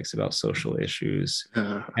infographics about social issues.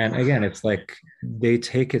 And again, it's like they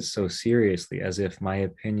take it so seriously as if my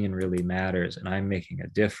opinion really matters and I'm making a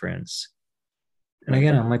difference. And Right.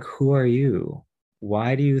 again, I'm like, who are you?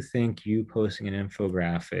 Why do you think you posting an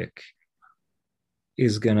infographic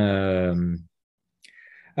is gonna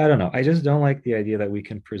I don't know. I just don't like the idea that we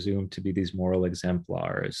can presume to be these moral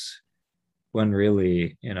exemplars when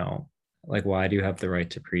really, you know, Like, why do you have the right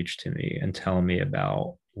to preach to me and tell me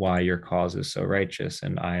about why your cause is so righteous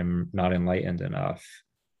and I'm not enlightened enough?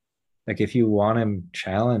 Like, if you want to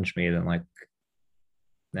challenge me, then like,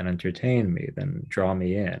 then entertain me, then draw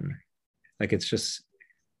me in. Like, it's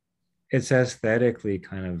aesthetically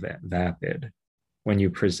kind of vapid when you I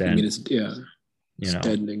mean, present, it's yeah, you it's know.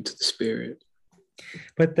 deadening to the spirit.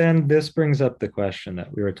 But then this brings up the question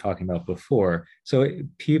that we were talking about before. So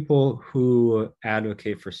people who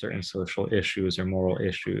advocate for certain social issues or moral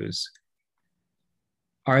issues,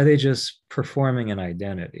 are they just performing an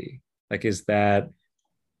identity? Like, is that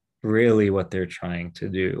really what they're trying to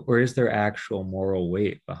do? Or is there actual moral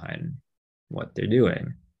weight behind what they're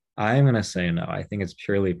doing? I'm going to say no. I think it's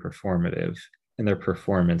purely performative, and their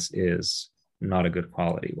performance is not a good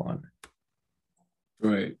quality one.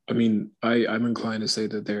 Right. I mean, I'm inclined to say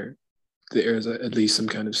that there is at least some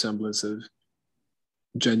kind of semblance of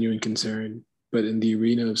genuine concern, but in the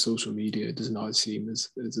arena of social media, it does not seem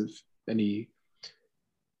any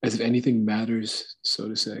as if anything matters, so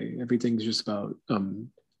to say. Everything's just about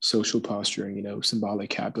social posturing, symbolic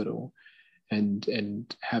capital,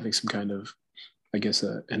 and having some kind of, I guess,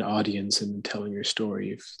 an audience and telling your story.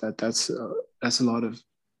 If that's a lot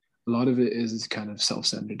of it is kind of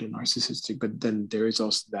self-centered and narcissistic, but then there is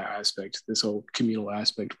also that aspect, this whole communal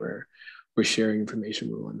aspect where we're sharing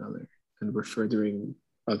information with one another and we're furthering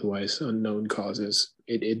otherwise unknown causes.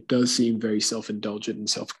 It does seem very self-indulgent and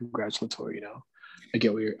self-congratulatory. I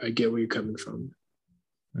get where you're coming from.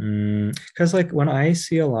 Because like when I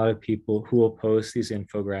see a lot of people who will post these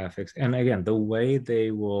infographics, and again, the way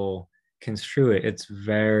they will construe it, it's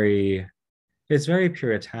very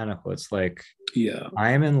puritanical. It's like, Yeah,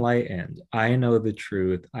 I am enlightened. I know the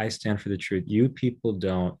truth. I stand for the truth. You people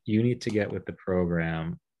don't. You need to get with the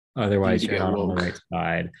program. you need Otherwise, to you're get not on the woke. right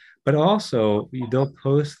side. But also, they'll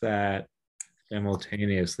post that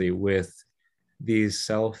simultaneously with these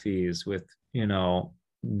selfies with,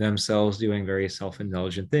 themselves doing very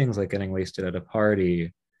self-indulgent things like getting wasted at a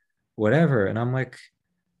party, whatever. And I'm like,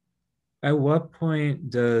 at what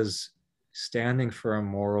point does standing for a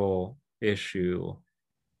moral issue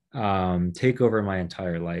take over my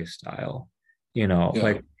entire lifestyle? Yeah.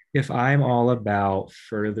 Like if I'm all about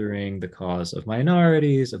furthering the cause of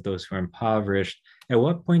minorities, of those who are impoverished, at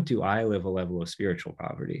what point do I live a level of spiritual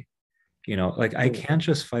poverty? Like I Oh, can't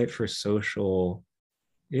just fight for social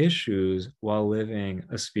issues while living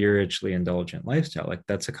a spiritually indulgent lifestyle. Like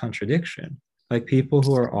that's a contradiction. Like people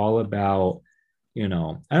who are all about, I don't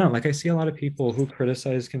know, like I see a lot of people who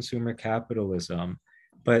criticize consumer capitalism,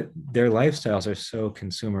 but their lifestyles are so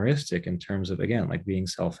consumeristic in terms of, again, like being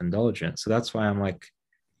self-indulgent. So that's why I'm like,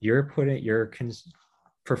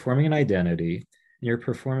 performing an identity, your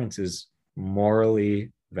performance is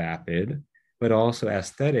morally vapid, but also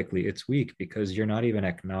aesthetically it's weak because you're not even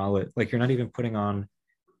you're not even putting on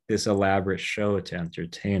this elaborate show to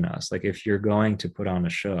entertain us. Like if you're going to put on a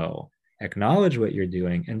show, acknowledge what you're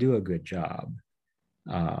doing and do a good job.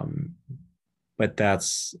 Um, but I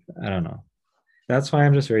don't know. That's why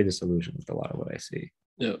I'm just very disillusioned with a lot of what I see.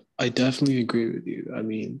 yeah, I definitely agree with you. I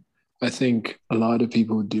mean, I think a lot of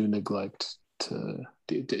people do neglect to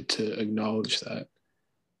acknowledge that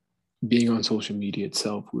being on social media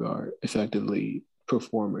itself, we are effectively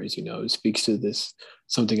performers. It speaks to this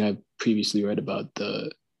something I previously read about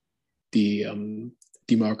the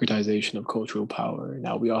democratization of cultural power.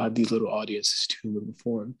 Now we all have these little audiences to whom we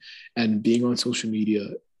perform, and being on social media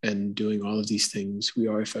and doing all of these things, we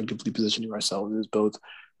are effectively positioning ourselves as both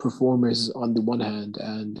performers on the one hand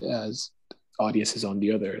and as audiences on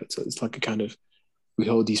the other. It's like a kind of, we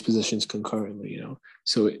hold these positions concurrently.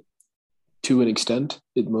 So to an extent,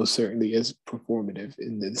 it most certainly is performative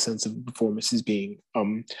in the sense of performances being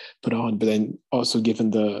put on. But then also given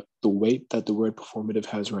the weight that the word performative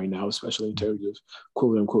has right now, especially in terms of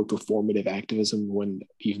quote unquote performative activism, when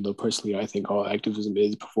even though personally I think all activism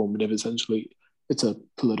is performative, essentially it's a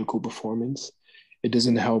political performance. It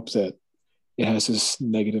doesn't help that it has this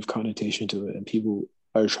negative connotation to it, and people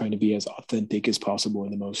are trying to be as authentic as possible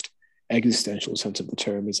in the most existential sense of the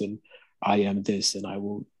term, as in I am this and I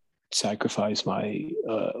will sacrifice my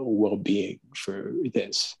well-being for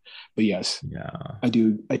this. But yes, Yeah. I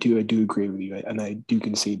do agree with you, and I do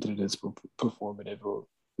concede that it is performative or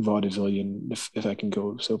vaudevillian, if I can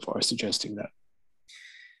go so far as suggesting that.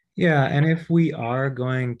 Yeah. And if we are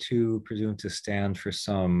going to presume to stand for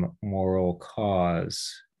some moral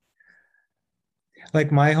cause,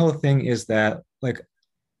 like my whole thing is that like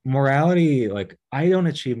morality, like I don't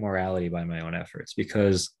achieve morality by my own efforts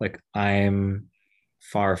because like I'm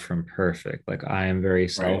far from perfect. Like I am very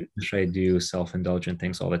Right. selfish. I do self-indulgent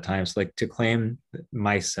things all the time. So like to claim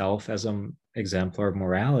myself as an exemplar of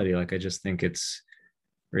morality, like I just think it's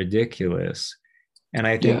ridiculous. And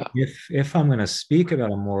I think Yeah. if I'm going to speak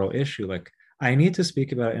about a moral issue, like I need to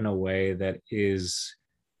speak about it in a way that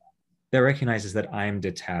recognizes that I'm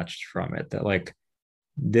detached from it, that like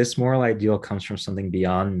this moral ideal comes from something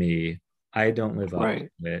beyond me. I don't live up Right.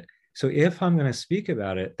 to it. So if I'm going to speak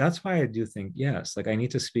about it, that's why I do think, yes, like I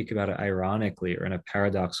need to speak about it ironically or in a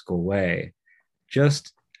paradoxical way,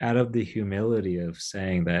 just out of the humility of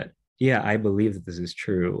saying that, yeah, I believe that this is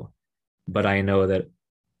true, but I know that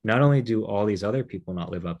not only do all these other people not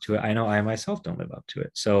live up to it, I know I myself don't live up to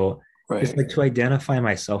it. So it's Right. like to identify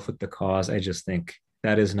myself with the cause, I just think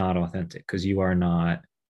that is not authentic because you're not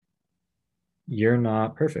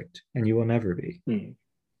perfect and you will never be. Hmm.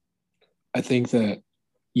 I think that,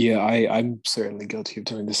 yeah, I'm certainly guilty of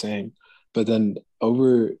doing the same. But then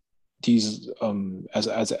over these, as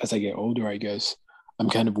I get older, I guess I'm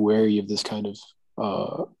kind of wary of this kind of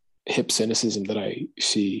hip cynicism that I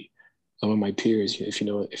see among my peers. If you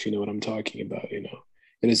know what I'm talking about, it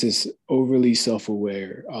is this overly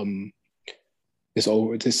self-aware, this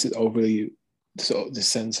overly this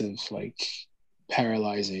sense of like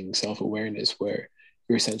paralyzing self-awareness where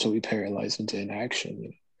you're essentially paralyzed into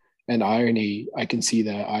inaction. And irony, I can see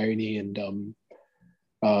that irony and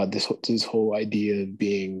this whole idea of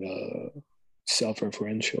being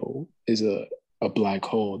self-referential is a black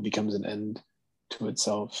hole. It becomes an end to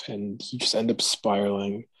itself, and you just end up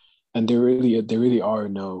spiraling. And there really are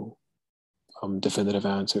no definitive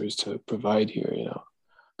answers to provide here,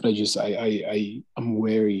 But I'm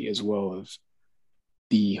wary as well of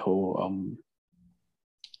the whole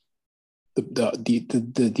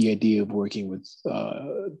the idea of working with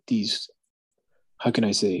these, how can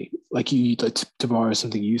I say, like you like to borrow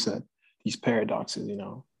something you said, these paradoxes,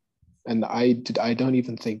 and I don't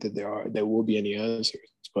even think that there will be any answers,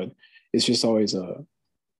 but it's just always a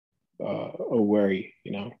worry,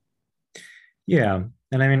 Yeah.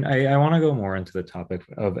 And I mean, I want to go more into the topic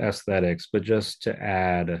of aesthetics, but just to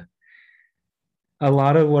add a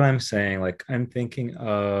lot of what I'm saying, like I'm thinking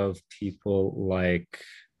of people like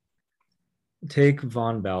take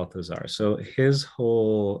von Balthasar. So his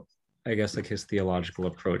whole, I guess, like his theological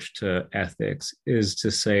approach to ethics is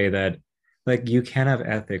to say that like you can't have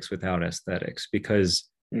ethics without aesthetics because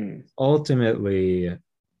Mm, ultimately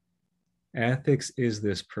ethics is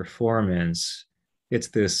this performance, it's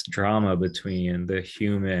this drama between the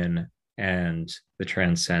human and the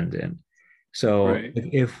transcendent. So right.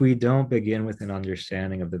 if we don't begin with an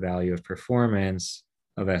understanding of the value of performance,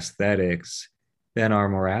 of aesthetics, then our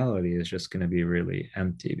morality is just going to be really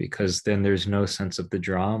empty because then there's no sense of the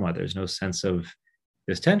drama. There's no sense of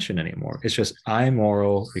this tension anymore. It's just I'm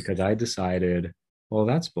moral because I decided, well,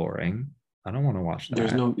 that's boring. I don't want to watch that.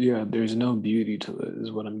 There's no beauty to it,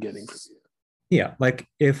 is what I'm getting from Yeah, like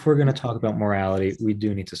if we're going to talk about morality, we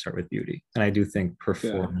do need to start with beauty. And I do think you.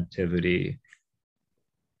 Yeah. performativity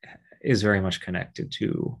is very much connected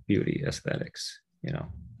to beauty aesthetics, you know.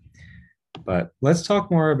 But let's talk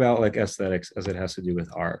more about like aesthetics as it has to do with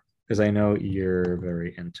art, because I know you're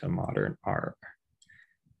very into modern art.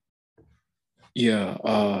 Yeah,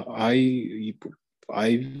 I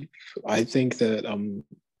I think that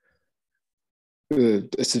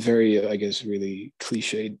it's a very, I guess, really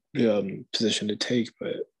cliched position to take,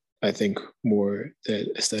 but I think more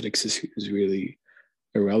that aesthetics is really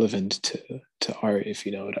irrelevant to art,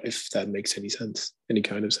 if that makes any sense, any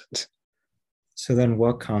kind of sense. So then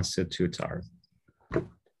what constitutes art?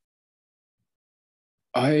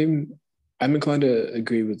 I'm I'm inclined to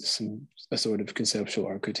agree with a sort of conceptual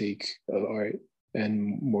art critique of art,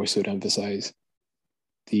 and more so to emphasize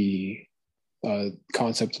the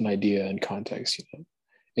concept and idea and context.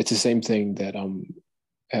 It's the same thing that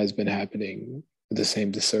has been happening, the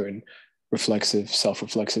same certain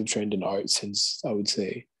self-reflexive trend in art since, I would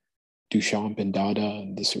say, Duchamp and Dada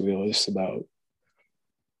and the surrealists, about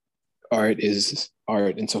art is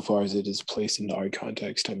art insofar as it is placed in the art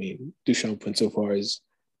context. I mean, Duchamp went so far as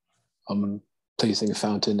um placing a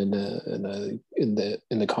fountain in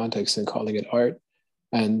the context and calling it art.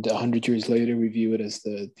 And 100 years later, we view it as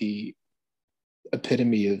the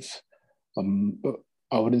epitome of um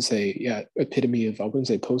I wouldn't say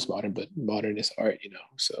postmodern, but modernist art.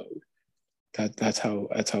 So that's how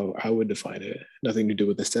I would define it. Nothing to do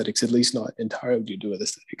with aesthetics, at least not entirely to do with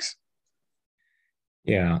aesthetics.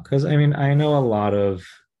 Yeah, because I mean, I know a lot of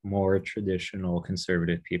more traditional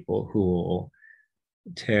conservative people who will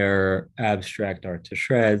tear abstract art to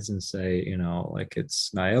shreds and say, you know, like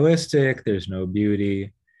it's nihilistic, there's no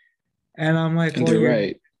beauty. And I'm like, And well, they're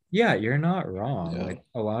right. Yeah, you're not wrong. Yeah. Like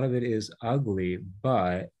a lot of it is ugly,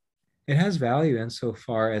 but it has value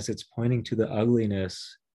insofar as it's pointing to the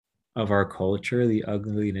ugliness of our culture, the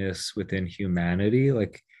ugliness within humanity.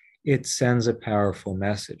 Like it sends a powerful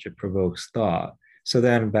message, it provokes thought. So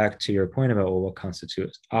then back to your point about, well, what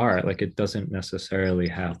constitutes art, like it doesn't necessarily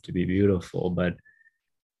have to be beautiful, but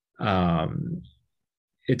um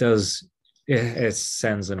it does, it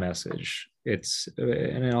sends a message. It's,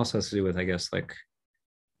 and it also has to do with, I guess, like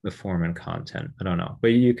the form and content. I don't know, but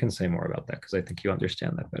you can say more about that because I think you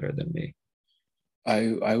understand that better than me.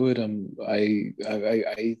 I would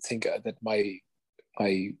I think that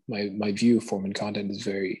my view of form and content is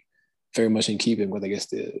very much in keeping with, I guess,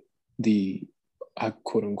 the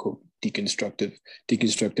quote unquote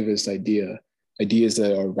deconstructivist ideas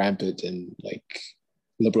that are rampant in like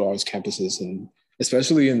liberal arts campuses, and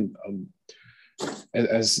especially in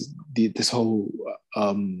as this whole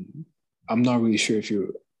um I'm not really sure if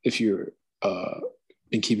you're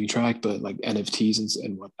been keeping track, but like NFTs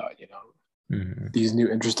and whatnot, you know, Mm-hmm. these new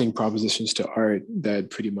interesting propositions to art that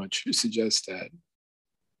pretty much suggest that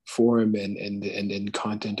form and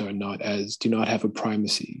content are not as do not have a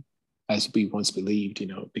primacy as we once believed, you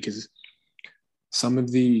know, because some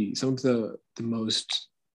of the most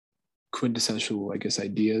quintessential, I guess,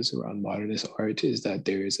 ideas around modernist art is that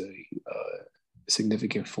there is a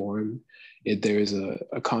significant form, there is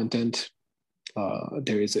a content,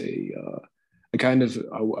 there is a kind of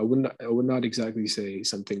I would not exactly say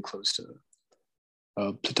something close to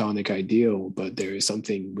a platonic ideal, but there is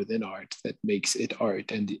something within art that makes it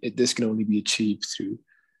art, and this can only be achieved through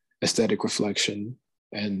aesthetic reflection,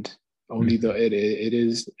 and only the Mm-hmm. it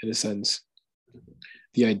is in a sense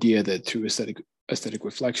the idea that through aesthetic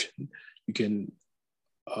reflection you can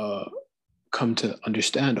uh, come to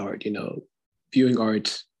understand art. You know, viewing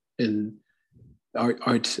art in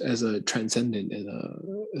art as a transcendent in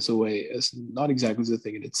as a way, as not exactly as a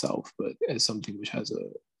thing in itself, but as something which has a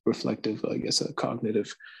reflective, I guess, a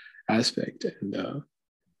cognitive aspect. And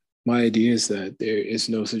my idea is that there is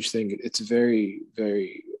no such thing. It's very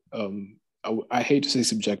I hate to say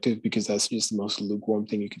subjective because that's just the most lukewarm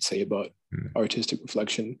thing you could say about artistic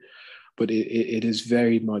reflection, but it is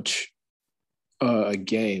very much a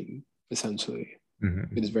game, essentially.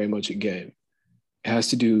 Mm-hmm. It is very much a game. It has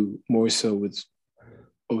to do more so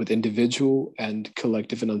with individual and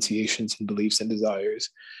collective enunciations and beliefs and desires,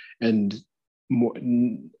 and more,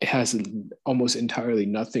 it has almost entirely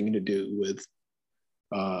nothing to do with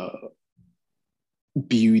uh,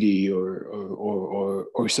 beauty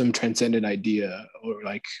or some transcendent idea, or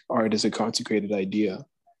like art as a consecrated idea.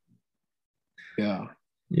 Yeah.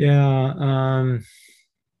 Yeah,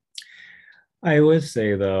 I would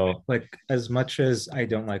say though, like as much as I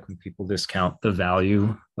don't like when people discount the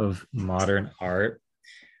value of modern art,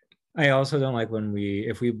 I also don't like when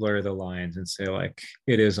if we blur the lines and say like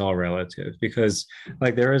it is all relative, because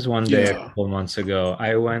like there was one day a Yeah. couple months ago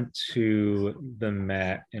I went to the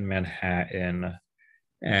Met in Manhattan,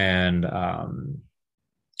 and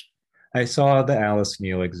I saw the Alice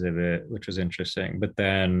Neal exhibit, which was interesting, but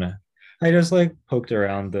then I just like poked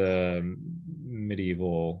around the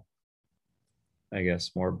medieval, I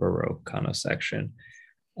guess more Baroque kind of section.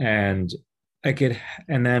 And I could,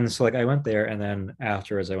 and then so like I went there, and then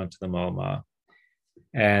afterwards I went to the MoMA,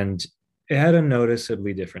 and it had a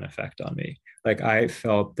noticeably different effect on me. Like I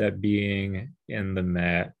felt that being in the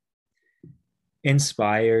Met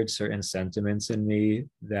inspired certain sentiments in me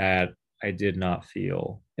that I did not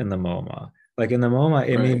feel in the MoMA. Like in the MoMA,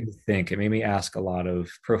 it made Right. me think, it made me ask a lot of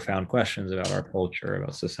profound questions about our culture,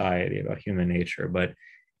 about society, about human nature, but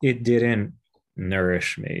it didn't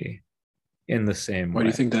nourish me in the same Why do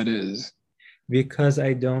you way, think that is? because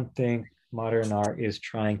I don't think modern art is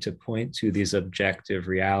trying to point to these objective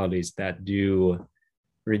realities that do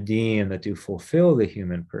redeem, that do fulfill the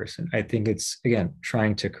human person. I think it's, again,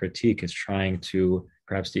 trying to critique, it's trying to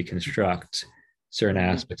perhaps deconstruct certain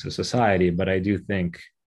aspects of society. But I do think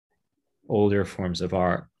older forms of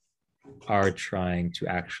art are trying to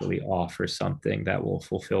actually offer something that will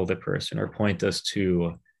fulfill the person or point us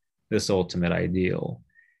to this ultimate ideal.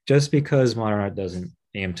 Just because modern art doesn't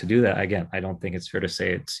aim to do that, again, I don't think it's fair to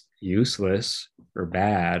say it's useless or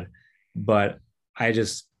bad, but I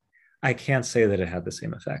just, I can't say that it had the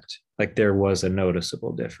same effect. Like there was a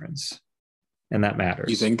noticeable difference, and that Do you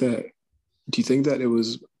matters. think that do you think that it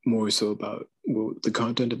was more so about, well, the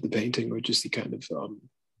content of the painting, or just the kind of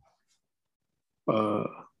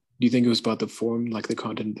do you think it was about the form, like the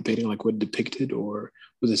content of the painting, like what depicted, or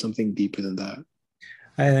was it something deeper than that?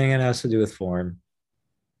 I think it has to do with form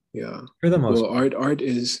Yeah. for the most Well, part. art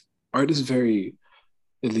is very.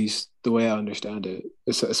 At least the way I understand it,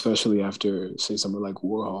 especially after say someone like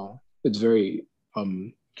Warhol. It's very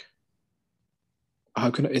how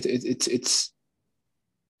can I,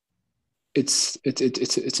 it's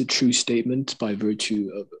a true statement by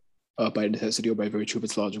virtue of by necessity or by virtue of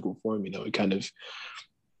its logical form. You know, it kind of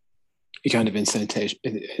instantation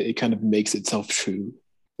it kind of makes itself true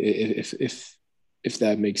if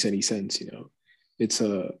that makes any sense. You know, it's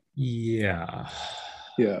a Yeah.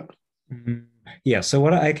 yeah. Mm, yeah. So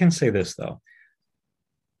what I can say this though,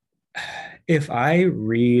 if I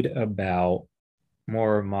read about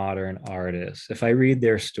more modern artists, if I read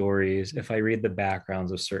their stories, if I read the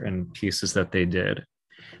backgrounds of certain pieces that they did,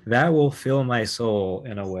 that will fill my soul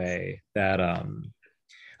in a way that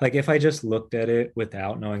like if I just looked at it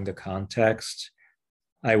without knowing the context,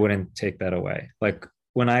 I wouldn't take that away. Like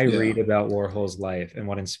when I Yeah. read about Warhol's life and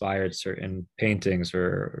what inspired certain paintings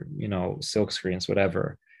or, silk screens,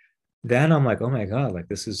 whatever, then I'm like, oh my God, like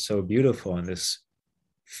this is so beautiful. And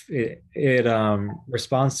it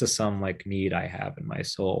responds to some like need I have in my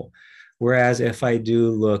soul. Whereas if I do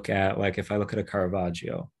look at, like, if I look at a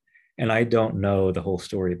Caravaggio and I don't know the whole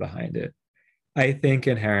story behind it, I think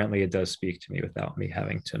inherently it does speak to me without me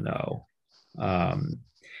having to know. Um,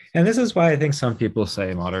 and this is why I think some people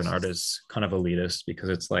say modern art is kind of elitist, because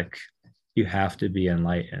it's like you have to be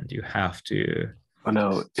enlightened. You have to. I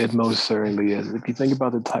know it most certainly is. If you think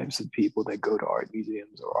about the types of people that go to art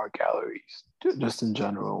museums or art galleries, just in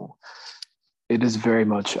general, it is very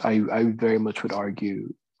much. I very much would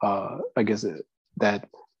argue. I guess that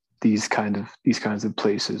these kinds of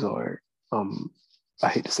places are. I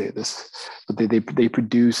hate to say this, but they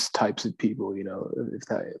produce types of people. You know,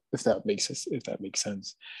 if that makes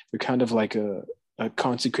sense. They're kind of like a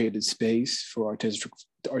consecrated space for artistic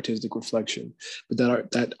reflection, but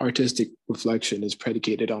that artistic reflection is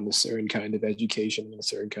predicated on a certain kind of education and a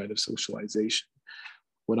certain kind of socialization.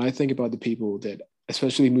 When I think about the people that,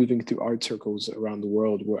 especially moving through art circles around the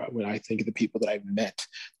world, when I think of the people that I've met,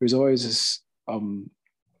 there's always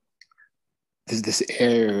this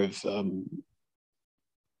air of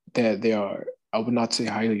that they are, I would not say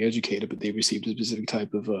highly educated, but they received a specific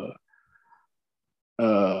type of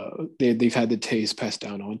they've had the taste passed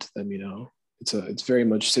down onto them. You know, it's very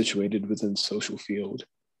much situated within the social field,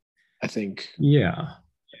 I think. Yeah.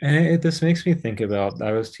 And this makes me think about,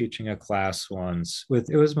 I was teaching a class once with,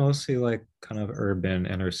 it was mostly like kind of urban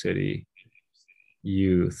inner city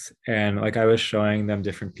youth. And like I was showing them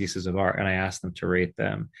different pieces of art and I asked them to rate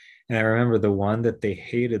them. And I remember the one that they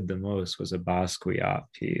hated the most was a Basquiat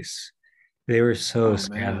piece. They were so Oh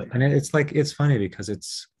scandal. man. And it's like, it's funny because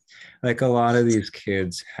it's like a lot of these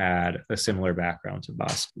kids had a similar background to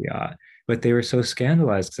Basquiat, but they were so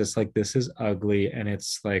scandalized because it's like, this is ugly. And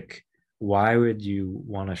it's like, why would you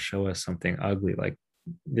want to show us something ugly? Like,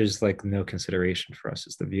 there's like no consideration for us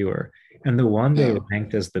as the viewer. And the one they Yeah.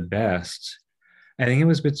 ranked as the best, I think it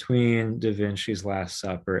was between Da Vinci's Last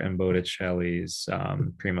Supper and Botticelli's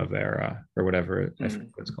Primavera or whatever I forget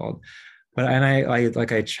Mm. what it's called. But and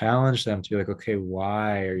I challenged them to be like, okay,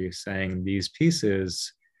 why are you saying these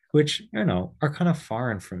pieces, which are kind of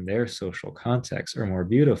foreign from their social context, are more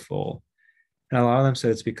beautiful? And a lot of them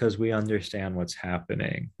said it's because we understand what's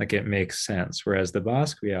happening, like it makes sense. Whereas the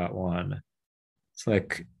Basquiat one, it's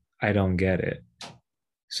like I don't get it.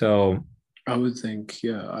 So I would think,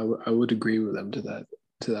 yeah, I would agree with them to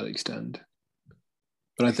that extent.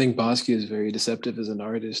 But I think Basquiat is very deceptive as an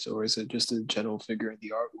artist, or is it just a general figure in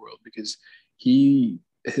the art world? Because he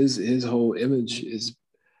his whole image is,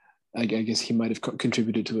 I guess he might have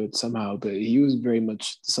contributed to it somehow, but he was very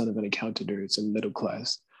much the son of an accountant or some middle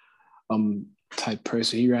class um type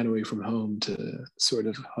person. He ran away from home to sort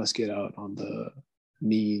of husk it out on the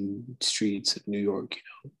mean streets of New York. You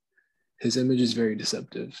know, his image is very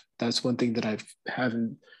deceptive. That's one thing that I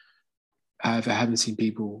haven't seen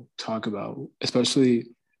people talk about, especially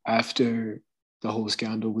after the whole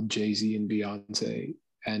scandal with Jay-Z and Beyonce.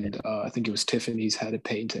 And I think it was Tiffany's had a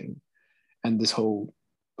painting, and this whole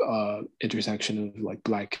intersection of like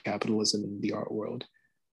Black capitalism in the art world.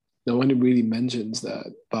 No one really mentions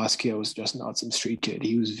that Basquiat was just not some street kid.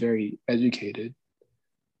 He was very educated,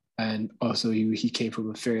 and also he came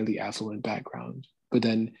from a fairly affluent background. But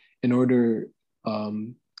then, in order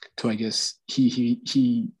to, I guess, he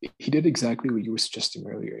did exactly what you were suggesting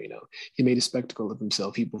earlier. You know, he made a spectacle of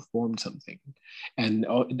himself. He performed something, and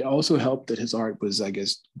it also helped that his art was, I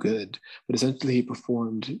guess, good. But essentially, he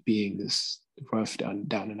performed being this rough down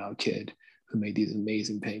and out kid who made these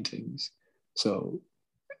amazing paintings. So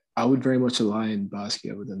I would very much align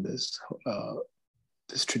Basquiat within this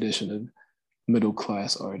tradition of middle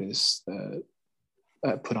class artists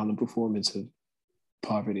that put on a performance of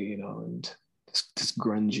poverty, you know, and this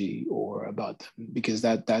grungy or about them, because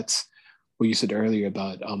that's what you said earlier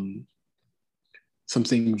about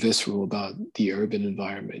something visceral about the urban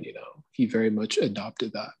environment. You know, he very much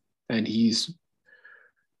adopted that, and he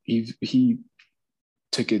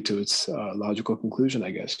took it to its logical conclusion,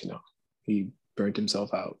 I guess. You know, he burnt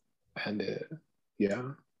himself out, and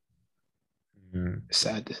yeah,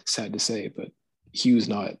 sad to say, but he was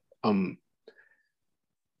not.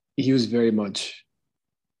 He was very much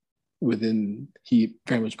within. He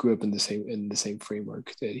very much grew up in the same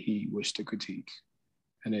framework that he wished to critique,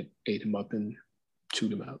 and it ate him up and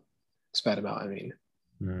chewed him out, spat him out. I mean,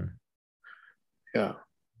 yeah.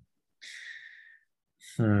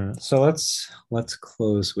 So let's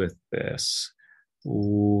close with this.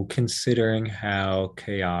 Ooh, considering how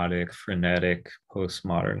chaotic, frenetic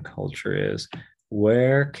postmodern culture is,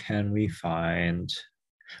 where can we find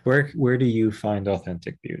where do you find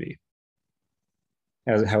authentic beauty?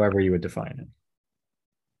 As however you would define it.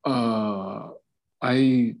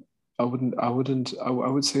 I I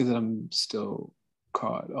would say that I'm still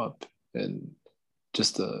caught up in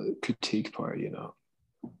just the critique part, you know.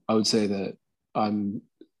 I would say that I'm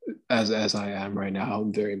as I am right now,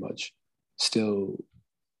 I'm very much still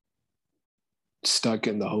stuck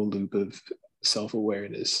in the whole loop of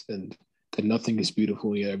self-awareness, and that nothing is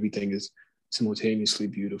beautiful yet everything is simultaneously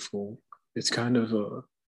beautiful. It's kind of a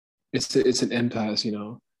it's an impasse, you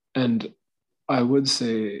know. And I would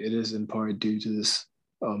say it is in part due to this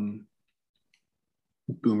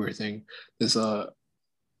boomer thing. There's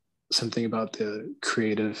something about the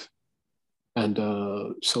creative and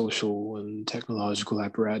social and technological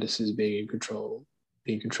apparatuses being controlled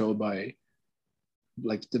by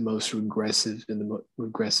like the most regressive and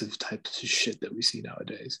regressive types of shit that we see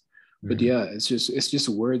nowadays. But yeah, it's just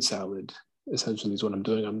a word salad. Essentially, is what I'm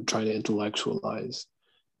doing. I'm trying to intellectualize.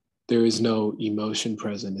 There is no emotion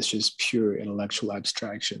present. It's just pure intellectual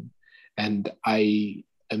abstraction, and I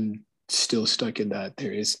am still stuck in that.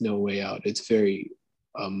 There is no way out. It's very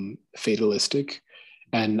fatalistic,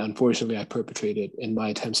 and unfortunately, I perpetrate it in my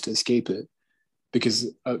attempts to escape it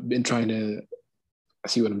because I've been trying to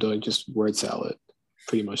see what I'm doing. Just word salad,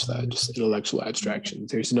 pretty much that. Just intellectual abstraction.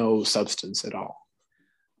 There's no substance at all.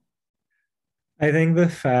 I think the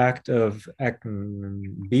fact of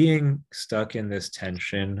being stuck in this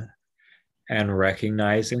tension and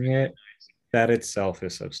recognizing it, that itself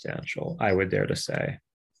is substantial, I would dare to say.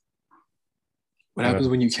 What happens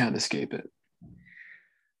when you can't escape it?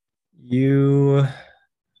 I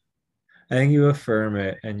think you affirm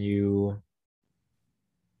it and you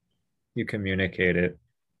communicate it.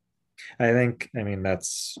 I mean,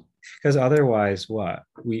 that's because otherwise, what?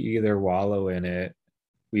 We either wallow in it,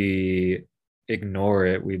 we ignore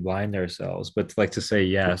it, we blind ourselves. But like to say,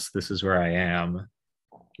 yes, this is where I am,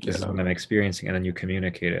 this is what I'm experiencing, and then you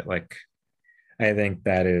communicate it. Like, I think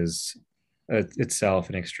that is itself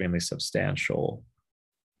an extremely substantial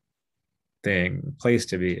place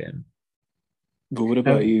to be in. But what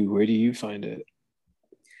about you? Where do you find it?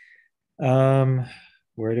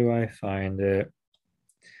 Where do I find it?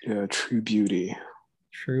 Yeah, true beauty.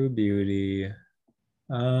 True beauty.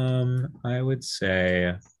 I would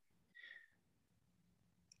say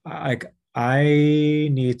I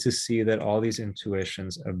need to see that all these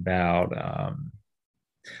intuitions about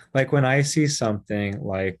like when I see something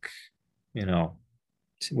like, you know,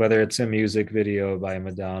 whether it's a music video by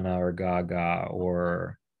Madonna or Gaga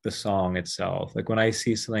or the song itself, like when I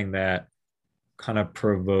see something that kind of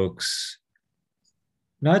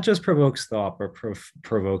not just provokes thought, but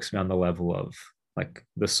provokes me on the level of like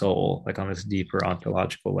the soul, like on this deeper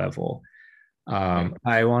ontological level.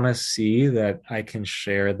 I want to see that I can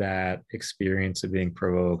share that experience of being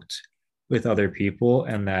provoked with other people,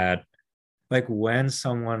 and that like when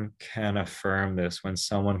someone can affirm this, when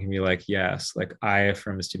someone can be like, yes, like I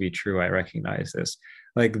affirm this to be true, I recognize this,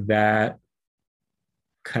 like that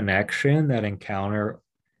connection, that encounter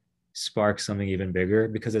sparks something even bigger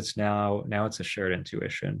because it's now it's a shared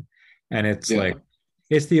intuition, and it's like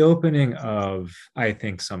it's the opening of, I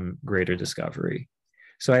think, some greater discovery.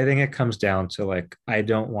 So I think it comes down to like, I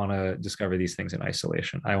don't want to discover these things in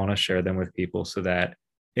isolation. I want to share them with people so that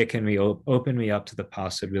it can open me up to the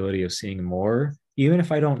possibility of seeing more, even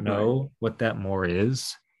if I don't know what that more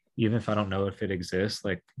is, even if I don't know if it exists.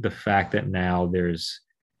 Like the fact that now there's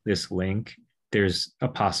this link, there's a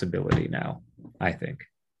possibility now, I think.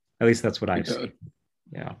 At least that's what I've seen.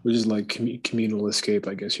 Yeah. Which is like communal escape,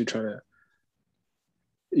 I guess.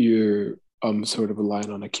 You're sort of relying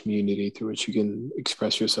on a community through which you can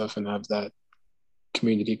express yourself and have that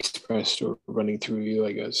community expressed or running through you,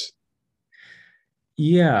 I guess.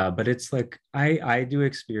 Yeah, but it's like I do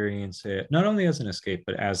experience it not only as an escape,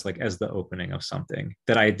 but as like as the opening of something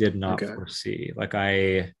that I did not Okay. foresee. Like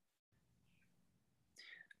I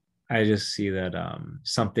just see that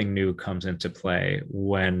something new comes into play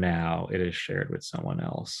when now it is shared with someone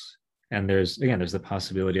else. And there's the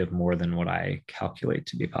possibility of more than what I calculate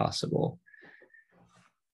to be possible.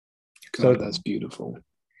 So God, that's beautiful.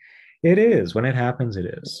 it is. When it happens, it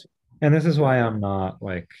is. And this is why Yeah. I'm not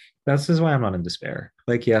like, this is why I'm not in despair.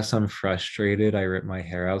 Like, yes, I'm frustrated. I rip my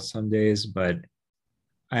hair out some days, but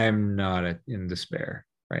I am not in despair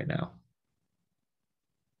right now.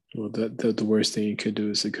 Well, the worst thing you could do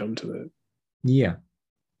is succumb to it. Yeah.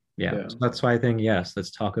 Yeah. Yeah. So that's why I think, yes,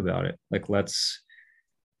 let's talk about it. Like, let's,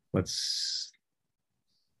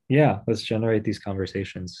 yeah, let's generate these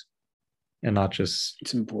conversations and not just,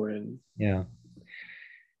 It's important. yeah.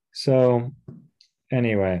 So,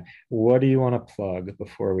 anyway, what do you want to plug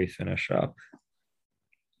before we finish up?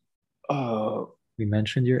 Uh, We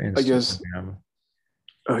mentioned your I guess. Instagram.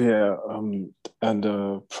 Oh yeah. And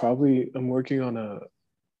probably I'm working on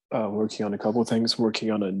a couple of things.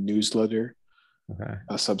 Working on a newsletter, Okay.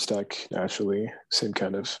 a Substack, naturally, same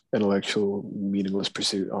kind of intellectual, meaningless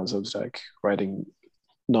pursuit on Substack, writing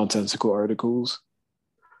nonsensical articles.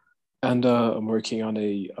 And I'm working on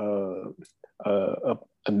a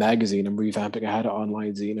magazine. I'm revamping. I had an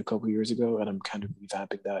online zine a couple of years ago, and I'm kind of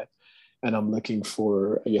revamping that. And I'm looking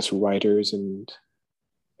for, I guess, writers and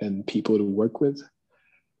people to work with.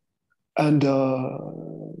 And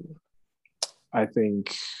I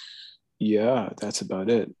think, yeah, that's about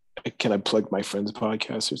it. Can I plug my friend's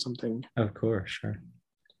podcast or something? Of course, sure.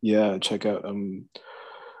 Yeah, check out.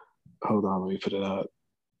 Hold on, let me put it out.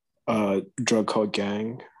 Drug Called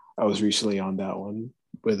Gang. I was recently on that one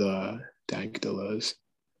with Dank Deleuze.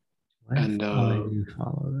 And Why do you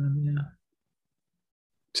follow them? Yeah.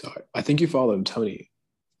 sorry, I think you follow him, Tony.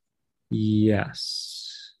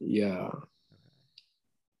 Yes. Yeah,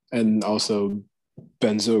 and also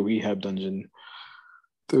Benzo Rehab Dungeon.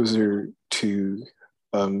 Those are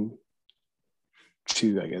um,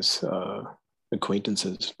 two I guess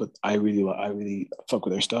acquaintances, but I really fuck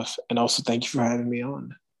with their stuff. And also, thank you for having me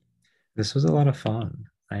on. This was a lot of fun.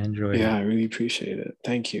 I enjoyed Yeah, it. I really appreciate it.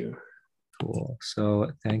 Thank you. Cool. So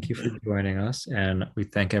thank you for joining us. And we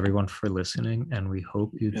thank everyone for listening. And we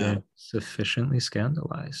hope you've Yeah. been sufficiently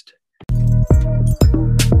scandalized.